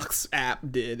 The Fox app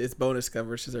did. It's bonus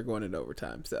coverage because they're going into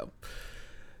overtime. So,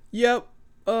 yep.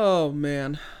 Oh,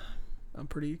 man. I'm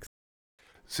pretty excited.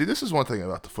 See, this is one thing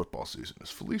about the football season,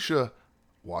 is Felicia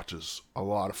watches a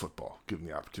lot of football, given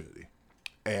the opportunity.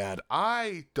 And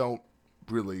I don't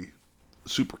really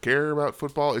super care about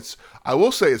football. I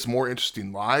will say it's more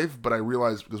interesting live, but I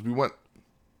realized because a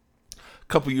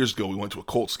couple years ago, we went to a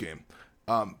Colts game.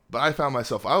 But I found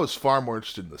myself, I was far more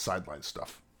interested in the sideline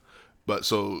stuff. But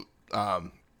so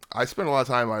I spend a lot of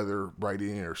time either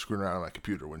writing or screwing around on my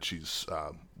computer when she's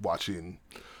watching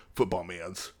football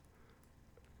mans.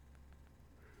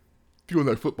 Doing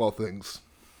their football things.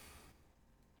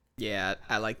 Yeah,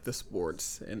 I like the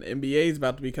sports. And NBA is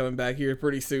about to be coming back here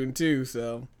pretty soon, too.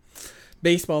 So,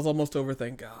 baseball's almost over,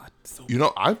 thank God. So,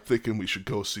 I'm thinking we should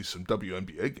go see some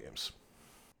WNBA games.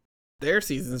 Their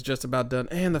season's just about done,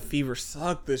 and the Fever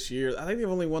sucked this year. I think they've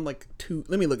only won like 2.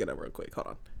 Let me look it up real quick. Hold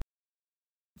on.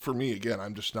 For me, again,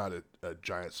 I'm just not a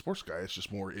giant sports guy. It's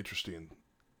just more interesting.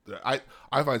 I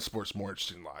find sports more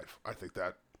interesting live. I think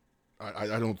that I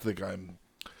don't think I'm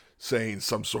saying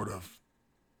some sort of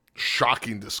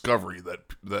shocking discovery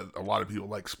that a lot of people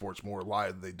like sports more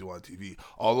live than they do on TV.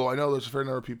 Although I know there's a fair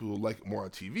number of people who like it more on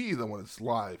TV than when it's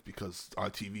live, because on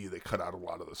TV they cut out a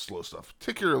lot of the slow stuff,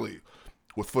 particularly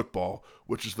with football,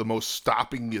 which is the most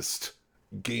stoppingest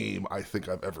game I think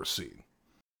I've ever seen.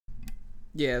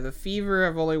 Yeah, the Fever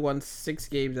have only won 6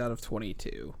 games out of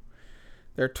 22.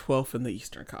 They're 12th in the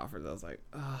Eastern Conference. I was like,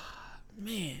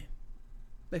 man.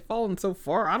 They've fallen so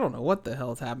far. I don't know what the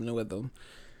hell's happening with them.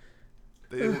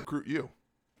 They didn't recruit you.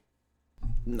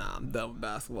 Nah, I'm done with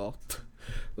basketball.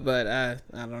 But I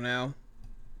don't know.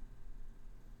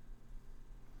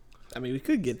 I mean, we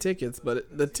could get tickets,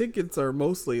 but the tickets are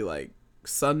mostly like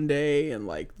Sunday and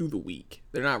like through the week.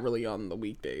 They're not really on the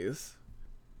weekdays.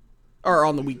 Or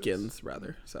on the weekends,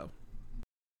 rather. So,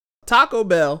 Taco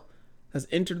Bell has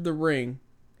entered the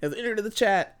the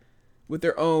chat with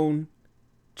their own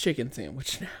chicken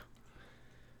sandwich now.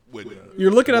 Wait,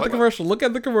 you're looking at the commercial. Look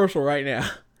at the commercial right now.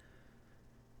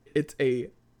 It's a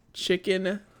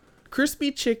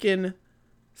crispy chicken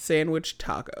sandwich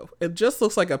taco. It just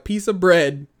looks like a piece of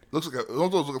bread. Looks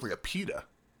like a pita,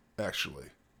 actually.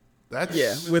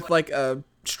 With like a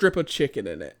strip of chicken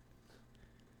in it.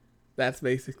 That's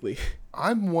basically.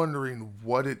 I'm wondering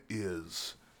what it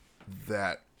is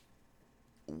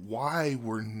why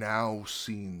we're now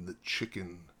seeing the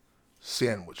chicken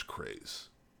sandwich craze.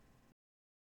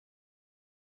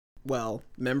 Well,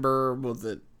 remember, was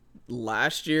it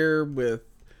last year with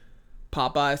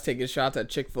Popeyes taking shots at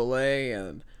Chick-fil-A,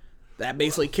 and that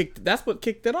basically that's what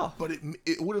kicked it off. But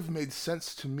it would have made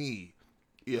sense to me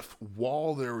if,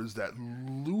 while there was that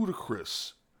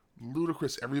ludicrous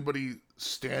ludicrous. Everybody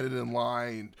standing in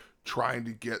line trying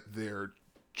to get their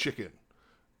chicken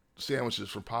sandwiches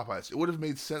from Popeyes. It would have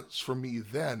made sense for me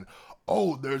then.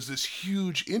 Oh, there's this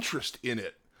huge interest in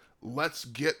it. Let's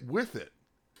get with it.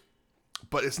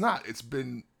 But it's not. It's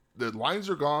been, the lines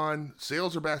are gone.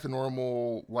 Sales are back to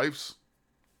normal. Life's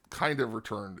kind of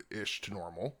returned-ish to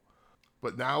normal.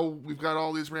 But now we've got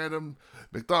all these random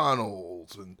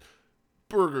McDonald's and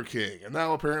Burger King. And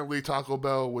now apparently Taco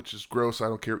Bell, which is gross. I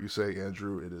don't care what you say,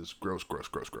 Andrew. It is gross, gross,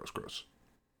 gross, gross, gross.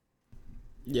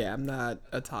 Yeah, I'm not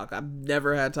a taco. I've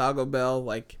never had Taco Bell.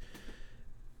 Like,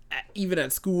 even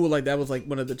at school, like, that was, like,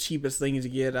 one of the cheapest things to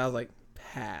get. I was like,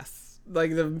 pass.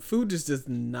 Like, the food just does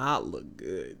not look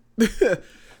good.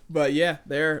 But, yeah,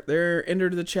 they're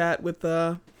entered the chat with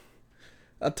a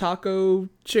taco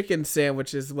chicken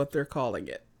sandwich is what they're calling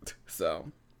it.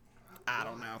 So, I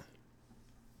don't know.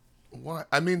 What?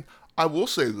 I mean, I will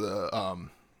say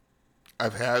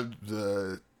I've had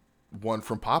the one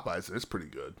from Popeyes, and it's pretty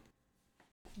good.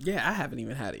 Yeah, I haven't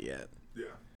even had it yet. Yeah.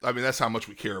 I mean, that's how much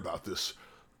we care about this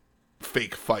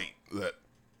fake fight that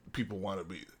people want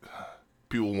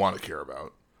to care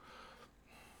about.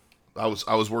 I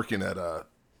was working at a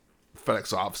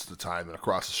FedEx office at the time, and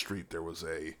across the street there was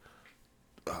a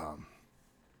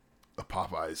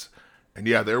Popeyes, and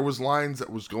yeah, there was lines that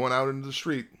was going out into the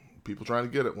street, people trying to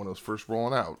get it when it was first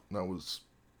rolling out. And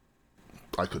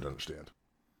I couldn't understand.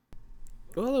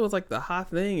 Well, it was like the hot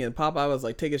thing, and Popeye was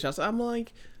like taking shots. I'm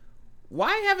like,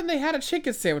 why haven't they had a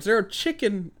chicken sandwich? They're a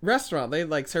chicken restaurant. They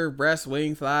like serve breast,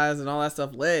 wings, thighs, and all that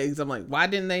stuff, legs. I'm like, why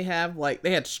didn't they have, like,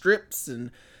 they had strips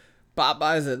and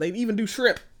Popeyes, and they even do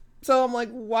shrimp. So I'm like,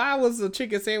 why was the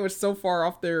chicken sandwich so far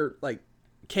off their, like,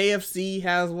 KFC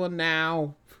has one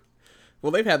now.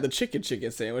 Well, they've had the chicken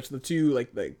sandwich, the two,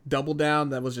 like, the double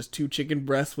down, that was just 2 chicken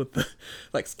breasts with the,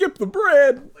 like, skip the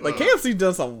bread. Like, KFC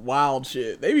does some wild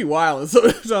shit. They be wilding. So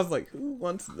I was like, who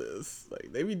wants this?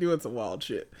 Like, they be doing some wild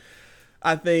shit.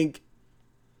 I think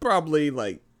probably,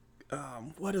 like,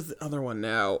 what is the other one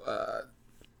now?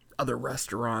 Other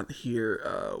restaurant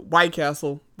here, White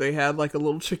Castle. They had, like, a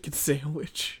little chicken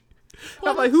sandwich.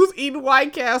 I'm like, who's eating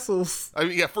White Castles? I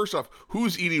mean, yeah, first off,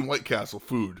 who's eating White Castle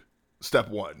food? Step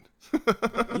one.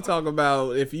 You talk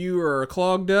about if you are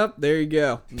clogged up, there you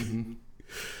go. Mm-hmm.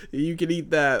 You can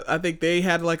eat that. I think they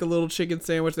had like a little chicken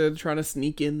sandwich they're trying to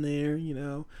sneak in there, you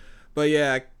know. But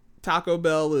yeah, Taco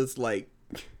Bell is like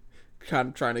kind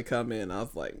of trying to come in. I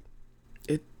was like,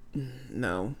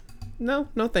 no,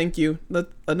 thank you.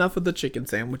 Enough of the chicken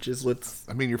sandwiches.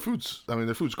 I mean, their food's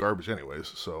garbage anyways.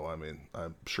 So I mean,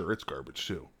 I'm sure it's garbage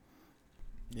too.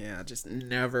 Yeah, just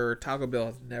never. Taco Bell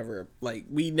has never, like,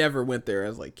 we never went there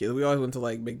as, like, kids. We always went to,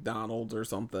 like, McDonald's or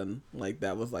something. Like,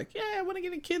 that was like, yeah, I want to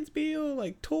get a kid's meal,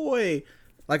 like, toy.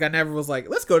 Like, I never was like,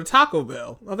 let's go to Taco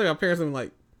Bell. I think my parents were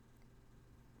like,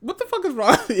 what the fuck is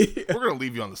wrong with you? We're going to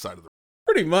leave you on the side of the road.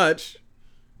 Pretty much.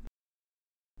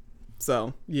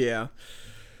 So, yeah.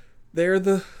 They're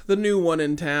the new one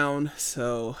in town.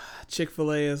 So,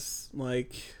 Chick-fil-A is,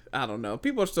 like, I don't know.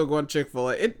 People are still going to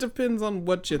Chick-fil-A. It depends on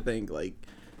what you think, like.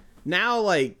 Now,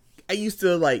 like, I used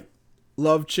to, like,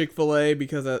 love Chick-fil-A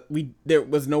because there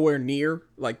was nowhere near,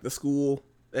 like, the school.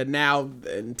 And now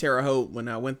in Terre Haute, when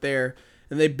I went there,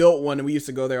 and they built one, and we used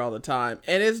to go there all the time.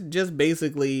 And it's just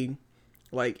basically,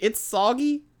 like, it's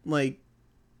soggy. Like,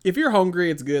 if you're hungry,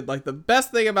 it's good. Like, the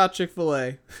best thing about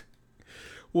Chick-fil-A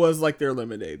was, like, their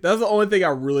lemonade. That's the only thing I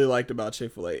really liked about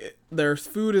Chick-fil-A. Their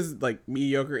food is, like,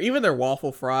 mediocre. Even their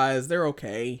waffle fries, they're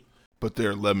okay. But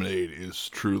their lemonade is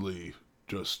truly...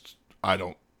 just I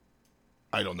don't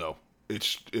know.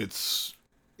 It's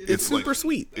super like,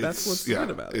 sweet. That's what's good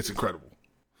about it. It's incredible.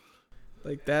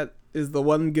 Like, that is the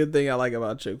one good thing I like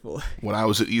about Chick-fil-A. When I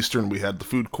was at Eastern, we had the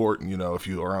food court, and, you know, if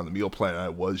you are on the meal plan,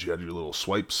 you had your little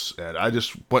swipes, and I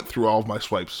just went through all of my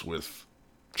swipes with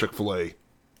Chick-fil-A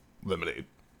lemonade.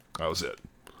 That was it.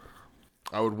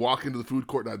 I would walk into the food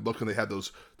court, and I'd look, and they had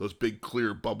those big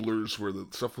clear bubblers where the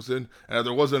stuff was in, and if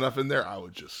there wasn't enough in there, I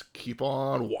would just keep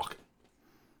on walking.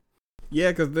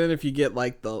 Yeah, because then if you get,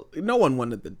 like, no one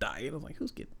wanted the diet. I was like,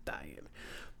 who's getting diet?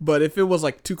 But if it was,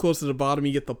 like, too close to the bottom,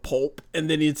 you get the pulp, and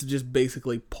then it's just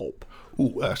basically pulp.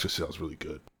 Ooh, that just sounds really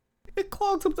good. It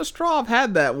clogs up the straw. I've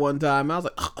had that one time. I was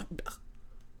like,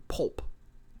 pulp.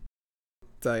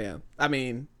 So, yeah. I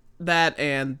mean, that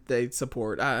and they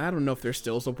support, I don't know if they're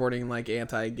still supporting, like,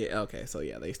 anti-gay. Okay, so,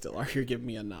 yeah, they still are. You're giving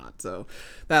me a nod. So,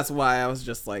 that's why I was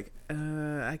just like,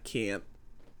 I can't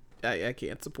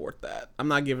support that. I'm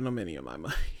not giving them any of my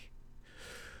money.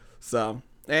 So,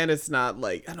 and it's not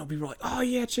like, I know people are like, oh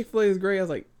yeah, Chick-fil-A is great. I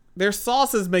was like, their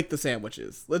sauces make the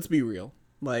sandwiches. Let's be real.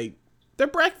 Like, Their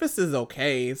breakfast is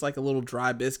okay. It's like a little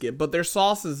dry biscuit, but their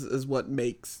sauce is what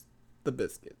makes the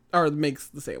biscuit, or makes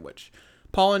the sandwich.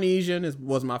 Polynesian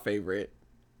was my favorite.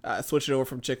 I switched it over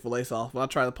from Chick-fil-A sauce. When I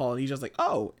tried the Polynesian, I was like,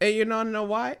 oh, and you know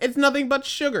why? It's nothing but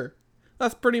sugar.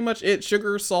 That's pretty much it.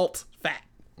 Sugar, salt, fat.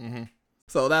 Mm-hmm.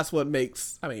 So that's what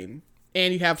makes, and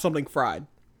you have something fried.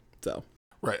 So.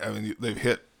 Right. I mean, they've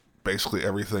hit basically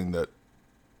everything that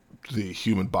the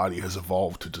human body has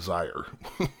evolved to desire.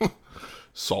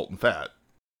 Salt and fat.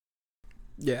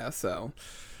 Yeah, so.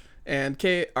 And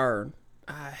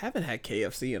I haven't had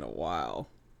KFC in a while.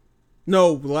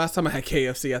 No, the last time I had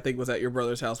KFC, I think, was at your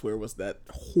brother's house, where was that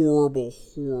horrible,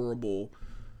 horrible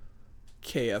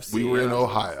KFC. We were in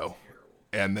Ohio,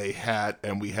 and they had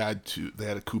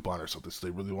a coupon or something, so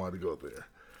they really wanted to go there.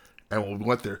 And when we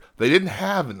went there, they didn't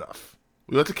have enough.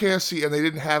 We went to KFC, and they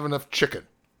didn't have enough chicken,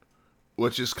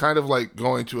 which is kind of like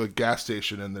going to a gas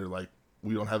station, and they're like,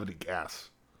 we don't have any gas.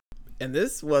 And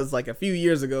this was like a few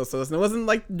years ago, so it wasn't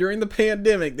like during the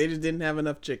pandemic. They just didn't have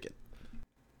enough chicken.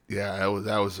 Yeah,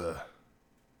 that was a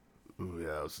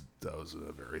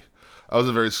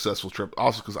very successful trip.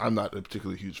 Also, because I'm not a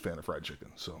particularly huge fan of fried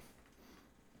chicken, so.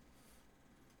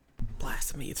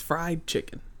 Blasphemy! It's fried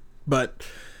chicken, but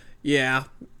yeah,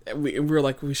 we were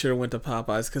like, we should have went to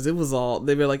Popeyes, because it was all,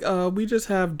 they were like, we just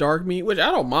have dark meat, which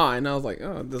I don't mind. I was like,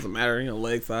 oh, it doesn't matter,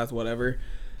 leg size, whatever.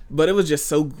 But it was just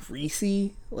so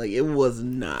greasy, like it was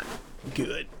not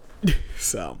good.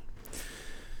 So,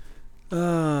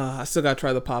 I still gotta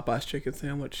try the Popeyes chicken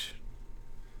sandwich.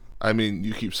 I mean,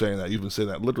 you keep saying that. You've been saying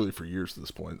that literally for years at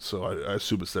this point. So I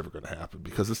assume it's never going to happen,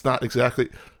 because it's not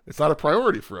a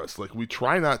priority for us. Like, we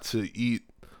try not to eat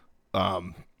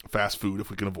fast food if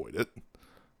we can avoid it.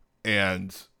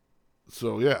 And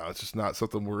so, yeah, it's just not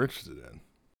something we're interested in.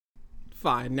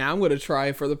 Fine. Now I'm going to try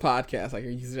it for the podcast. I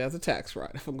can use it as a tax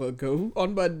write. If I'm going to go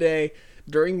on Monday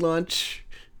during lunch,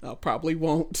 I probably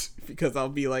won't, because I'll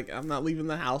be like, I'm not leaving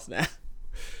the house now.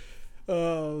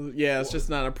 Yeah, it's just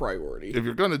not a priority. If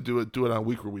you're going to do it on a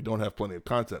week where we don't have plenty of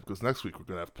content, because next week we're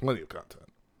going to have plenty of content.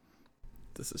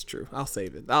 This is true. I'll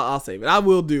save it. I'll save it. I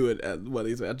will do it at one of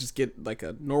these. I'll just get like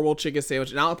a normal chicken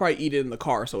sandwich, and I'll probably eat it in the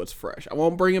car so it's fresh. I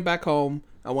won't bring it back home.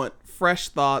 I want fresh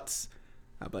thoughts.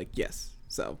 I'll be like, yes.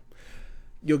 So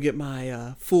you'll get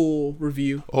my full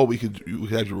review. Oh, we could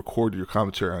have you record your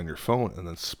commentary on your phone and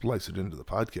then splice it into the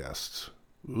podcast.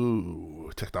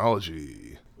 Ooh,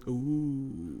 technology.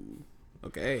 Ooh.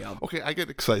 Okay. Okay, I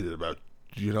get excited about,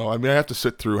 I have to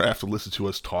sit through and I have to listen to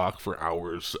us talk for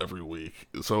hours every week.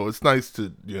 So it's nice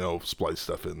to, splice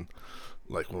stuff in,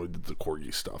 like when we did the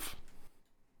Corgi stuff.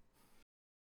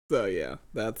 So yeah,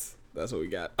 that's what we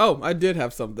got. Oh, I did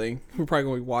have something. We're probably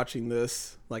going to be watching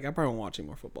this. Like, I'm probably watching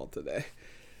more football today.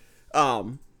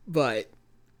 But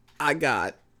I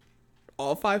got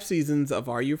all 5 seasons of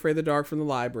Are You Afraid of the Dark from the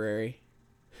library,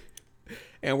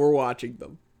 and we're watching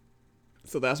them.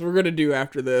 So that's what we're going to do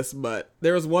after this. But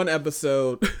there was one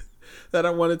episode that I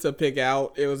wanted to pick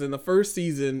out. It was in the first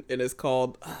season, and it's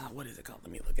called, what is it called?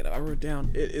 Let me look it up. I wrote it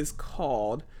down. It is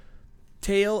called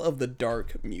Tale of the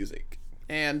Dark Music.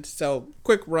 And so,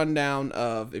 quick rundown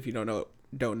of, if you don't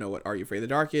know what Are You Afraid of the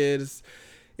Dark is.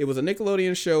 It was a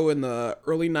Nickelodeon show in the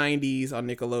early 90s on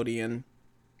Nickelodeon.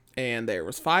 And there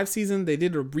was 5 seasons. They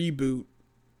did a reboot,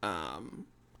 kind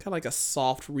of like a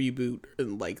soft reboot,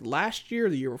 in like last year or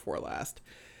the year before last.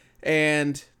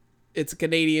 And it's a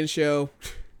Canadian show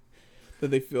that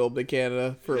they filmed in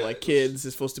Canada for like kids.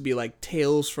 It's supposed to be like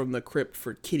Tales from the Crypt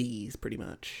for kiddies, pretty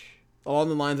much. Along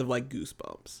the lines of like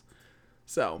Goosebumps.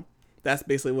 So that's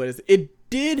basically what it is. It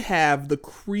did have the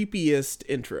creepiest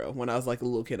intro when I was like a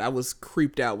little kid. I was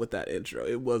creeped out with that intro.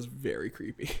 It was very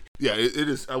creepy. Yeah, it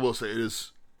is. I will say it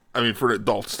is. I mean, for an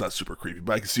adult, it's not super creepy,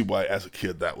 but I can see why, as a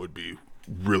kid, that would be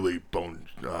really bone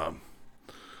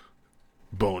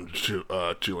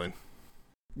chilling.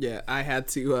 Yeah, I had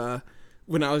to,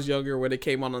 when I was younger, when it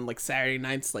came on like Saturday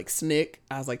nights, like Snick,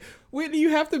 I was like, Whitney,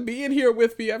 you have to be in here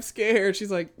with me. I'm scared. She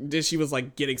was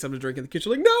like getting something to drink in the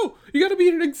kitchen. Like, no, you got to be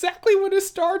in exactly when it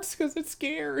starts because it's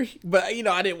scary. But,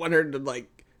 I didn't want her to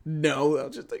like, no, I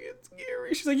was just like, it's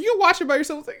scary. She's like, you can watch it by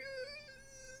yourself. I was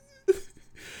like,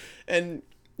 and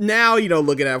now,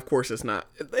 looking at it, of course, it's not,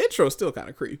 the intro's still kind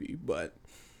of creepy, but,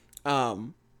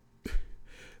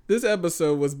 this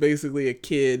episode was basically a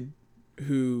kid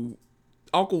who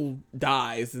uncle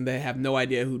dies and they have no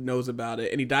idea who knows about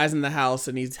it, and he dies in the house,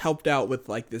 and he's helped out with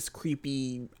like this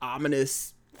creepy,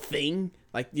 ominous thing.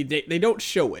 Like they don't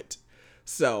show it,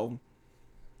 so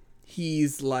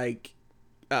he's like,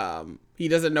 he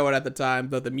doesn't know it at the time,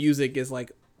 but the music is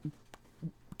like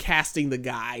casting the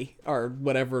guy or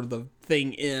whatever the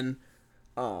thing in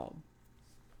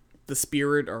the the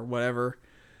spirit or whatever.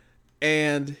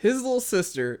 And his little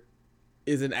sister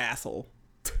is an asshole.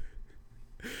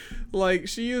 Like,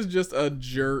 she is just a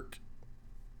jerk.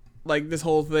 Like, this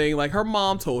whole thing, like, her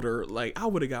mom told her, like, I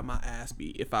would have got my ass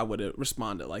beat if I would have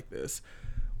responded like this.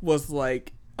 Was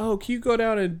like, oh, can you go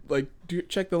down and, like,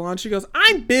 check the lawn? She goes,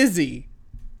 I'm busy.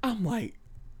 I'm like,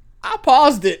 I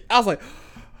paused it. I was like,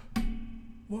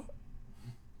 what?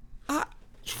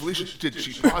 Felicia did.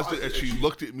 She paused it and she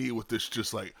looked at me with this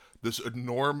just like this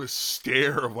enormous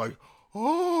stare of like,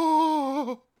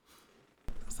 oh.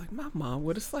 I was like, my mom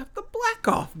would have slapped the black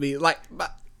off me. Like,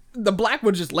 the black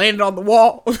would just landed on the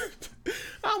wall.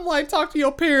 I'm like, talk to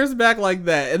your parents back like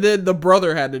that. And then the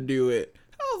brother had to do it.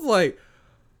 I was like,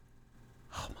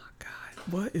 oh my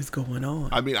God, what is going on?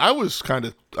 I mean, I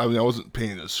wasn't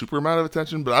paying a super amount of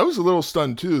attention, but I was a little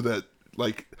stunned too that,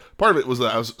 like, part of it was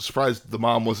that I was surprised the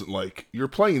mom wasn't like, you're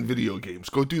playing video games,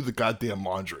 go do the goddamn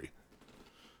laundry.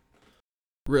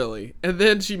 Really? And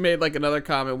then she made like another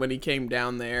comment when he came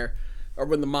down there, or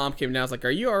when the mom came down. I was like, are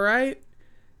you all right?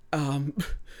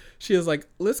 She was like,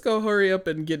 let's go hurry up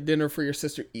and get dinner for your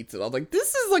sister eats it. I was like,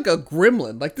 this is like a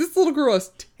gremlin. Like, this little girl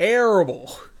is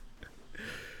terrible.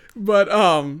 But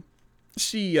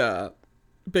she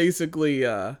basically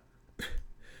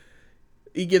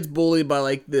he gets bullied by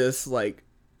like this like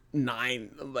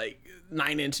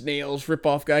 9-inch nails rip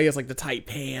off guy. He has like the tight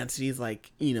pants. And he's like,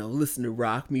 listen to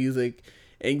rock music,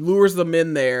 and he lures them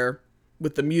in there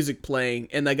with the music playing,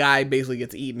 and the guy basically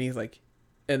gets eaten. He's like,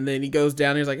 and then he goes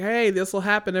down and he's like, hey, this will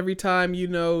happen every time,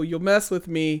 you'll mess with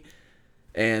me.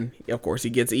 And of course he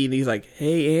gets eaten. He's like,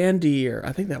 hey, Andy, or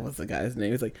I think that was the guy's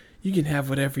name. He's like, you can have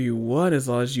whatever you want as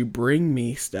long as you bring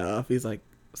me stuff. He's like,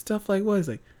 stuff like what? He's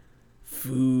like,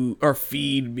 food, or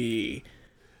feed me.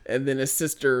 And then his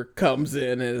sister comes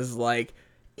in and is like,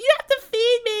 you have to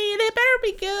feed me and it better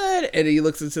be good. And he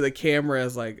looks into the camera and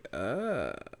is like,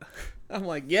 I'm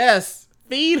like, yes,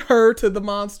 feed her to the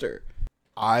monster.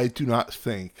 I do not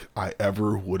think I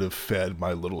ever would have fed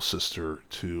my little sister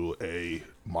to a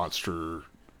monster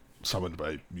summoned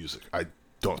by music. I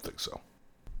don't think so.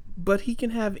 But he can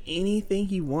have anything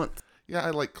he wants. Yeah, I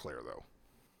like Claire, though.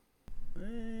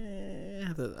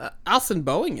 I'll send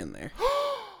Boeing in there.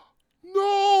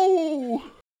 No!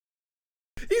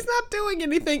 He's not doing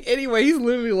anything anyway. He's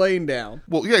literally laying down.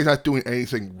 Well, yeah, he's not doing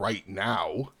anything right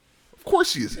now. Of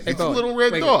course he isn't. He's a little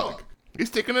red dog. He's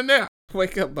taking a nap.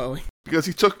 Wake up, Boeing. Because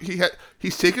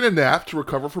he's taking a nap to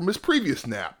recover from his previous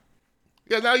nap.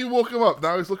 Yeah, now you woke him up.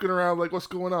 Now he's looking around like, what's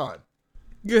going on?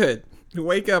 Good.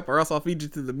 Wake up or else I'll feed you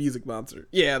to the music monster.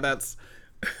 Yeah, that's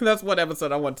what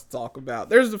episode I want to talk about.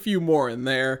 There's a few more in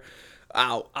there.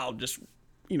 I'll just,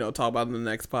 talk about in the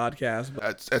next podcast.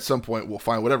 At some point, we'll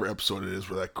find whatever episode it is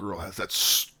where that girl has that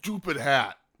stupid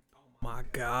hat. Oh my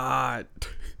God.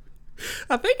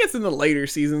 I think it's in the later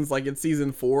seasons, like in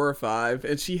season 4 or 5,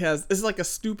 and it's like a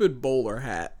stupid bowler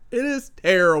hat. It is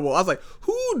terrible. I was like,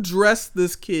 who dressed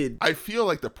this kid? I feel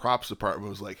like the props department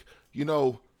was like,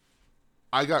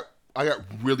 I got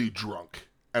really drunk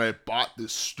and I bought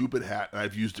this stupid hat and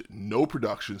I've used it in no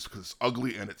productions because it's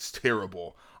ugly and it's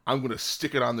terrible. I'm going to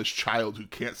stick it on this child who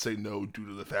can't say no due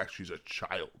to the fact she's a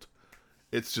child.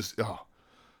 It's just,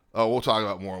 we'll talk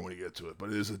about more when we get to it,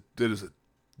 but it is a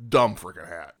dumb freaking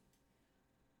hat.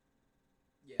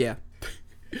 Yeah.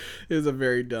 It is a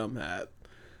very dumb hat.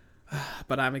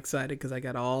 But I'm excited because I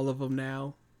got all of them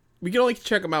now. We can only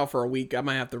check them out for a week. I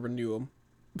might have to renew them.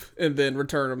 And then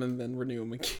return them and then renew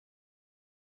them again.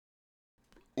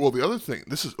 Well, the other thing,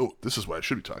 this is what I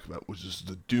should be talking about, which is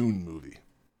the Dune movie.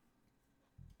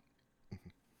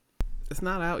 It's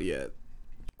not out yet.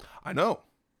 I know.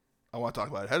 I want to talk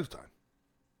about it ahead of time.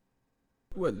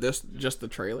 What, just the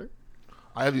trailer?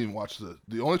 I haven't even watched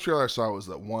the only trailer I saw was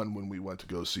that one when we went to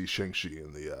go see Shang-Chi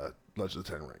in the Legend of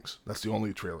the Ten Rings. That's the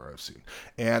only trailer I've seen.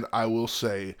 And I will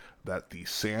say that the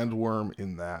sandworm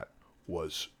in that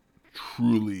was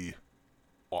truly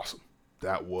awesome.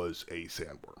 That was a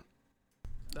sandworm.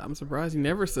 I'm surprised he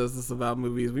never says this about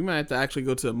movies. We might have to actually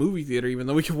go to a movie theater, even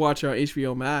though we can watch it on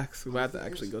HBO Max. We might have to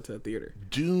actually go to a theater.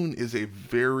 Dune is a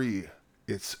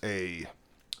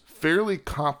fairly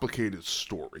complicated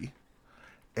story,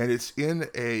 and it's in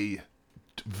a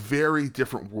very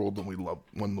different world than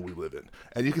one that we live in.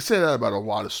 And you can say that about a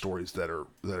lot of stories that are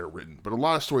written, but a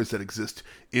lot of stories that exist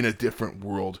in a different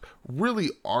world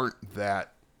really aren't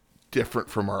that different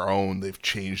from our own. They've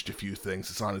changed a few things.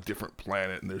 It's on a different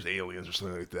planet and there's aliens or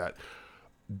something like that.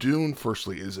 Dune,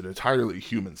 firstly, is an entirely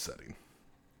human setting.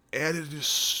 And it is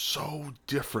so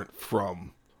different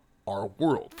from our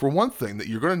world. For one thing that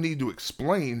you're going to need to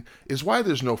explain is why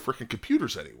there's no freaking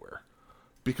computers anywhere.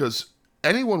 Because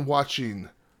anyone watching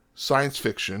science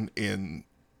fiction in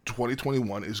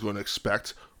 2021 is going to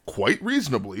expect, quite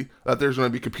reasonably, that there's going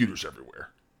to be computers everywhere.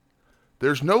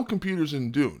 There's no computers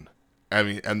in Dune. I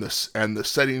mean, and the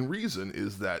setting reason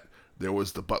is that there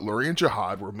was the Butlerian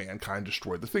Jihad where mankind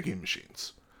destroyed the thinking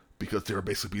machines because they were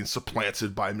basically being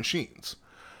supplanted by machines.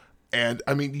 And,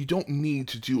 I mean, you don't need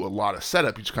to do a lot of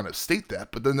setup. You just kind of state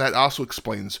that. But then that also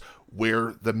explains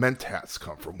where the Mentats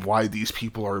come from, why these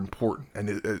people are important.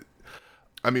 And,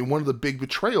 I mean, one of the big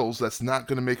betrayals that's not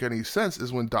going to make any sense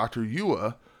is when Dr.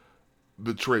 Yua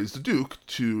betrays the Duke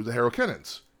to the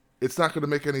Harkonnens. It's not going to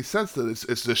make any sense that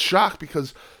it's this shock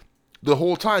because the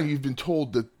whole time you've been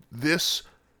told that this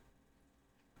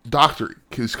doctor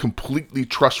is completely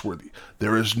trustworthy.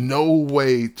 There is no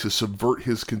way to subvert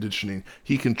his conditioning.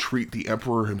 He can treat the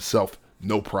Emperor himself,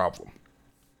 no problem.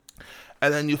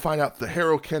 And then you find out the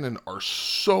Harkonnen are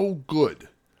so good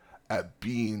at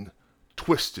being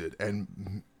twisted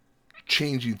and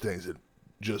changing things and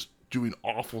just doing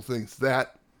awful things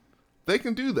that they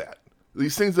can do that.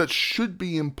 These things that should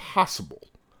be impossible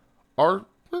are,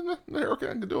 the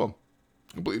Harkonnen can do them.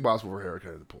 Completely possible for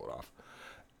Harkonnen to pull it off.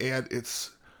 And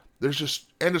it's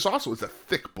also a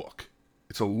thick book.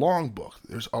 It's a long book.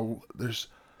 You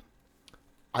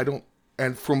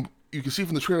can see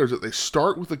from the trailers that they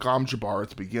start with the Gom Jabbar at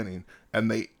the beginning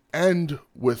and they end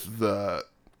with the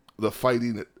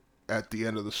fighting at the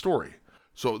end of the story.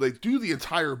 So they do the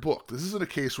entire book. This isn't a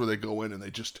case where they go in and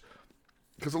they just,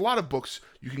 because a lot of books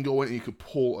you can go in and you can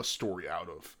pull a story out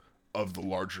of the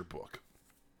larger book.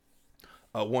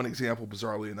 One example,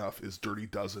 bizarrely enough, is Dirty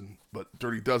Dozen, but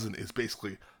Dirty Dozen is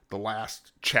basically the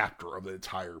last chapter of the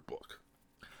entire book.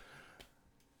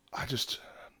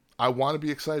 I want to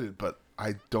be excited, but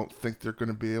I don't think they're going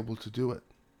to be able to do it.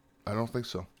 I don't think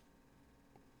so.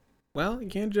 Well, you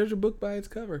can't judge a book by its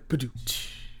cover. We're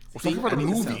talking about a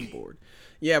movie.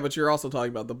 Yeah, but you're also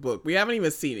talking about the book. We haven't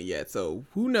even seen it yet, so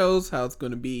who knows how it's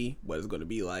going to be, what it's going to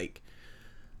be like.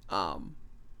 We'll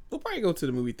probably go to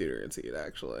the movie theater and see it,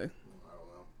 actually.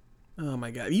 Oh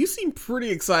my god. You seemed pretty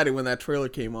excited when that trailer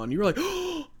came on. You were like,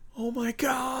 oh my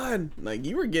god. Like,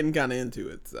 you were getting kind of into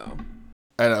it, so.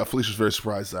 And Felicia's very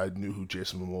surprised that I knew who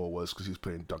Jason Momoa was because he was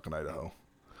playing Duncan Idaho.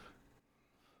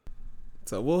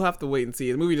 So we'll have to wait and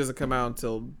see. The movie doesn't come out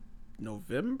until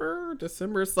November,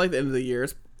 December. It's like the end of the year.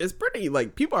 It's pretty,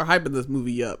 like, people are hyping this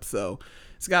movie up, so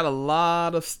it's got a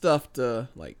lot of stuff to,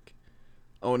 like,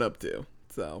 own up to.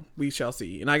 So we shall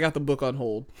see. And I got the book on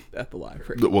hold at the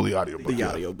library. The audiobook. The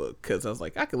audiobook, because I was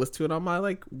like, I could listen to it on my,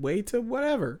 like, way to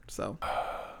whatever. So,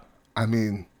 I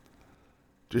mean,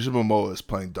 Jason Momoa is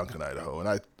playing Duncan Idaho, and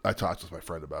I talked with my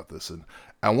friend about this, and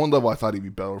at one level I thought he'd be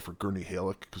better for Gurney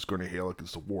Halleck, because Gurney Halleck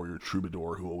is the warrior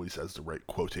troubadour who always has the right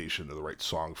quotation or the right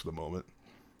song for the moment.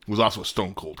 He was also a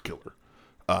stone cold killer.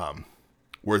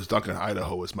 Whereas Duncan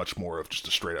Idaho is much more of just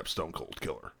a straight up stone cold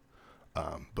killer.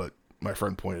 But my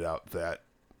friend pointed out that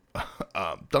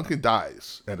Duncan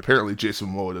dies, and apparently Jason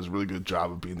Momoa does a really good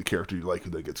job of being the character you like who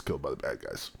then gets killed by the bad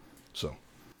guys. So,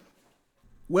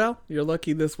 well, you're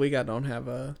lucky this week I don't have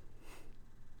a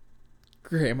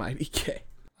Graham IDK.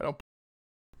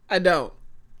 I don't.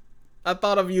 I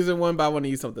thought of using one, but I want to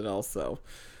use something else, so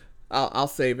I'll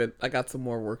save it. I got some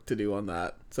more work to do on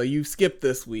that. So you skipped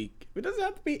this week. It doesn't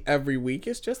have to be every week.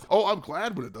 It's just... Oh, I'm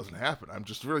glad when it doesn't happen. I'm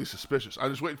just really suspicious.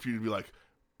 I'm just waiting for you to be like,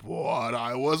 but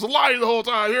I was lying the whole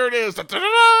time. Here it is.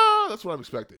 Da-da-da-da! That's what I'm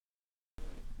expecting.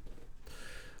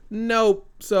 Nope.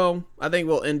 So I think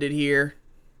we'll end it here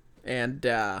and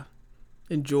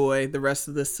enjoy the rest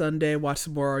of this Sunday. Watch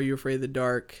some more Are You Afraid of the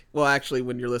Dark? Well, actually,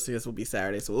 when you're listening, this will be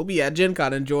Saturday, so we'll be at Gen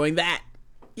Con enjoying that.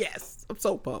 Yes, I'm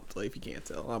so pumped. Like, if you can't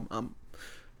tell, I'm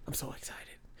so excited.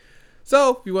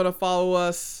 So, if you want to follow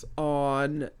us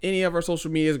on any of our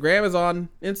social medias, Graham is on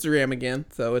Instagram again,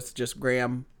 so it's just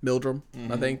Graham Mildrum,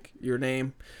 I think, your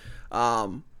name.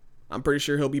 I'm pretty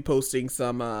sure he'll be posting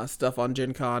some stuff on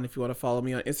Gen Con if you want to follow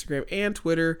me on Instagram and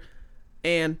Twitter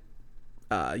and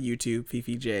YouTube,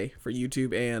 Fifi J for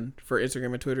YouTube, and for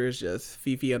Instagram and Twitter is just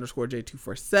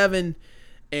Fifi_J247.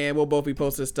 And we'll both be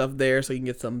posting stuff there so you can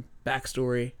get some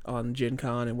backstory on Gen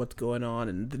Con and what's going on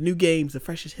and the new games, the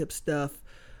freshest hip stuff.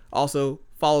 Also,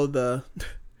 follow the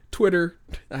Twitter.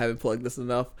 I haven't plugged this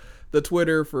enough. The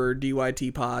Twitter for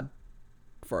DYT Pod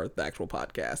for the actual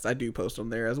podcast. I do post them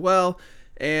there as well.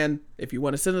 And if you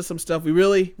want to send us some stuff, we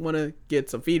really want to get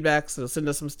some feedback. So send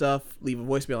us some stuff. Leave a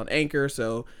voicemail on Anchor.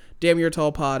 So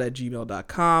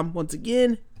damnyourtallpod@gmail.com. Once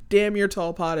again,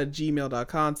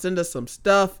 damnyourtallpod@gmail.com. Send us some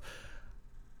stuff.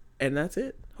 And that's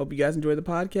it. Hope you guys enjoy the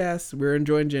podcast. We're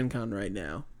enjoying Gen Con right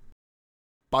now.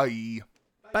 Bye.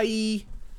 Bye.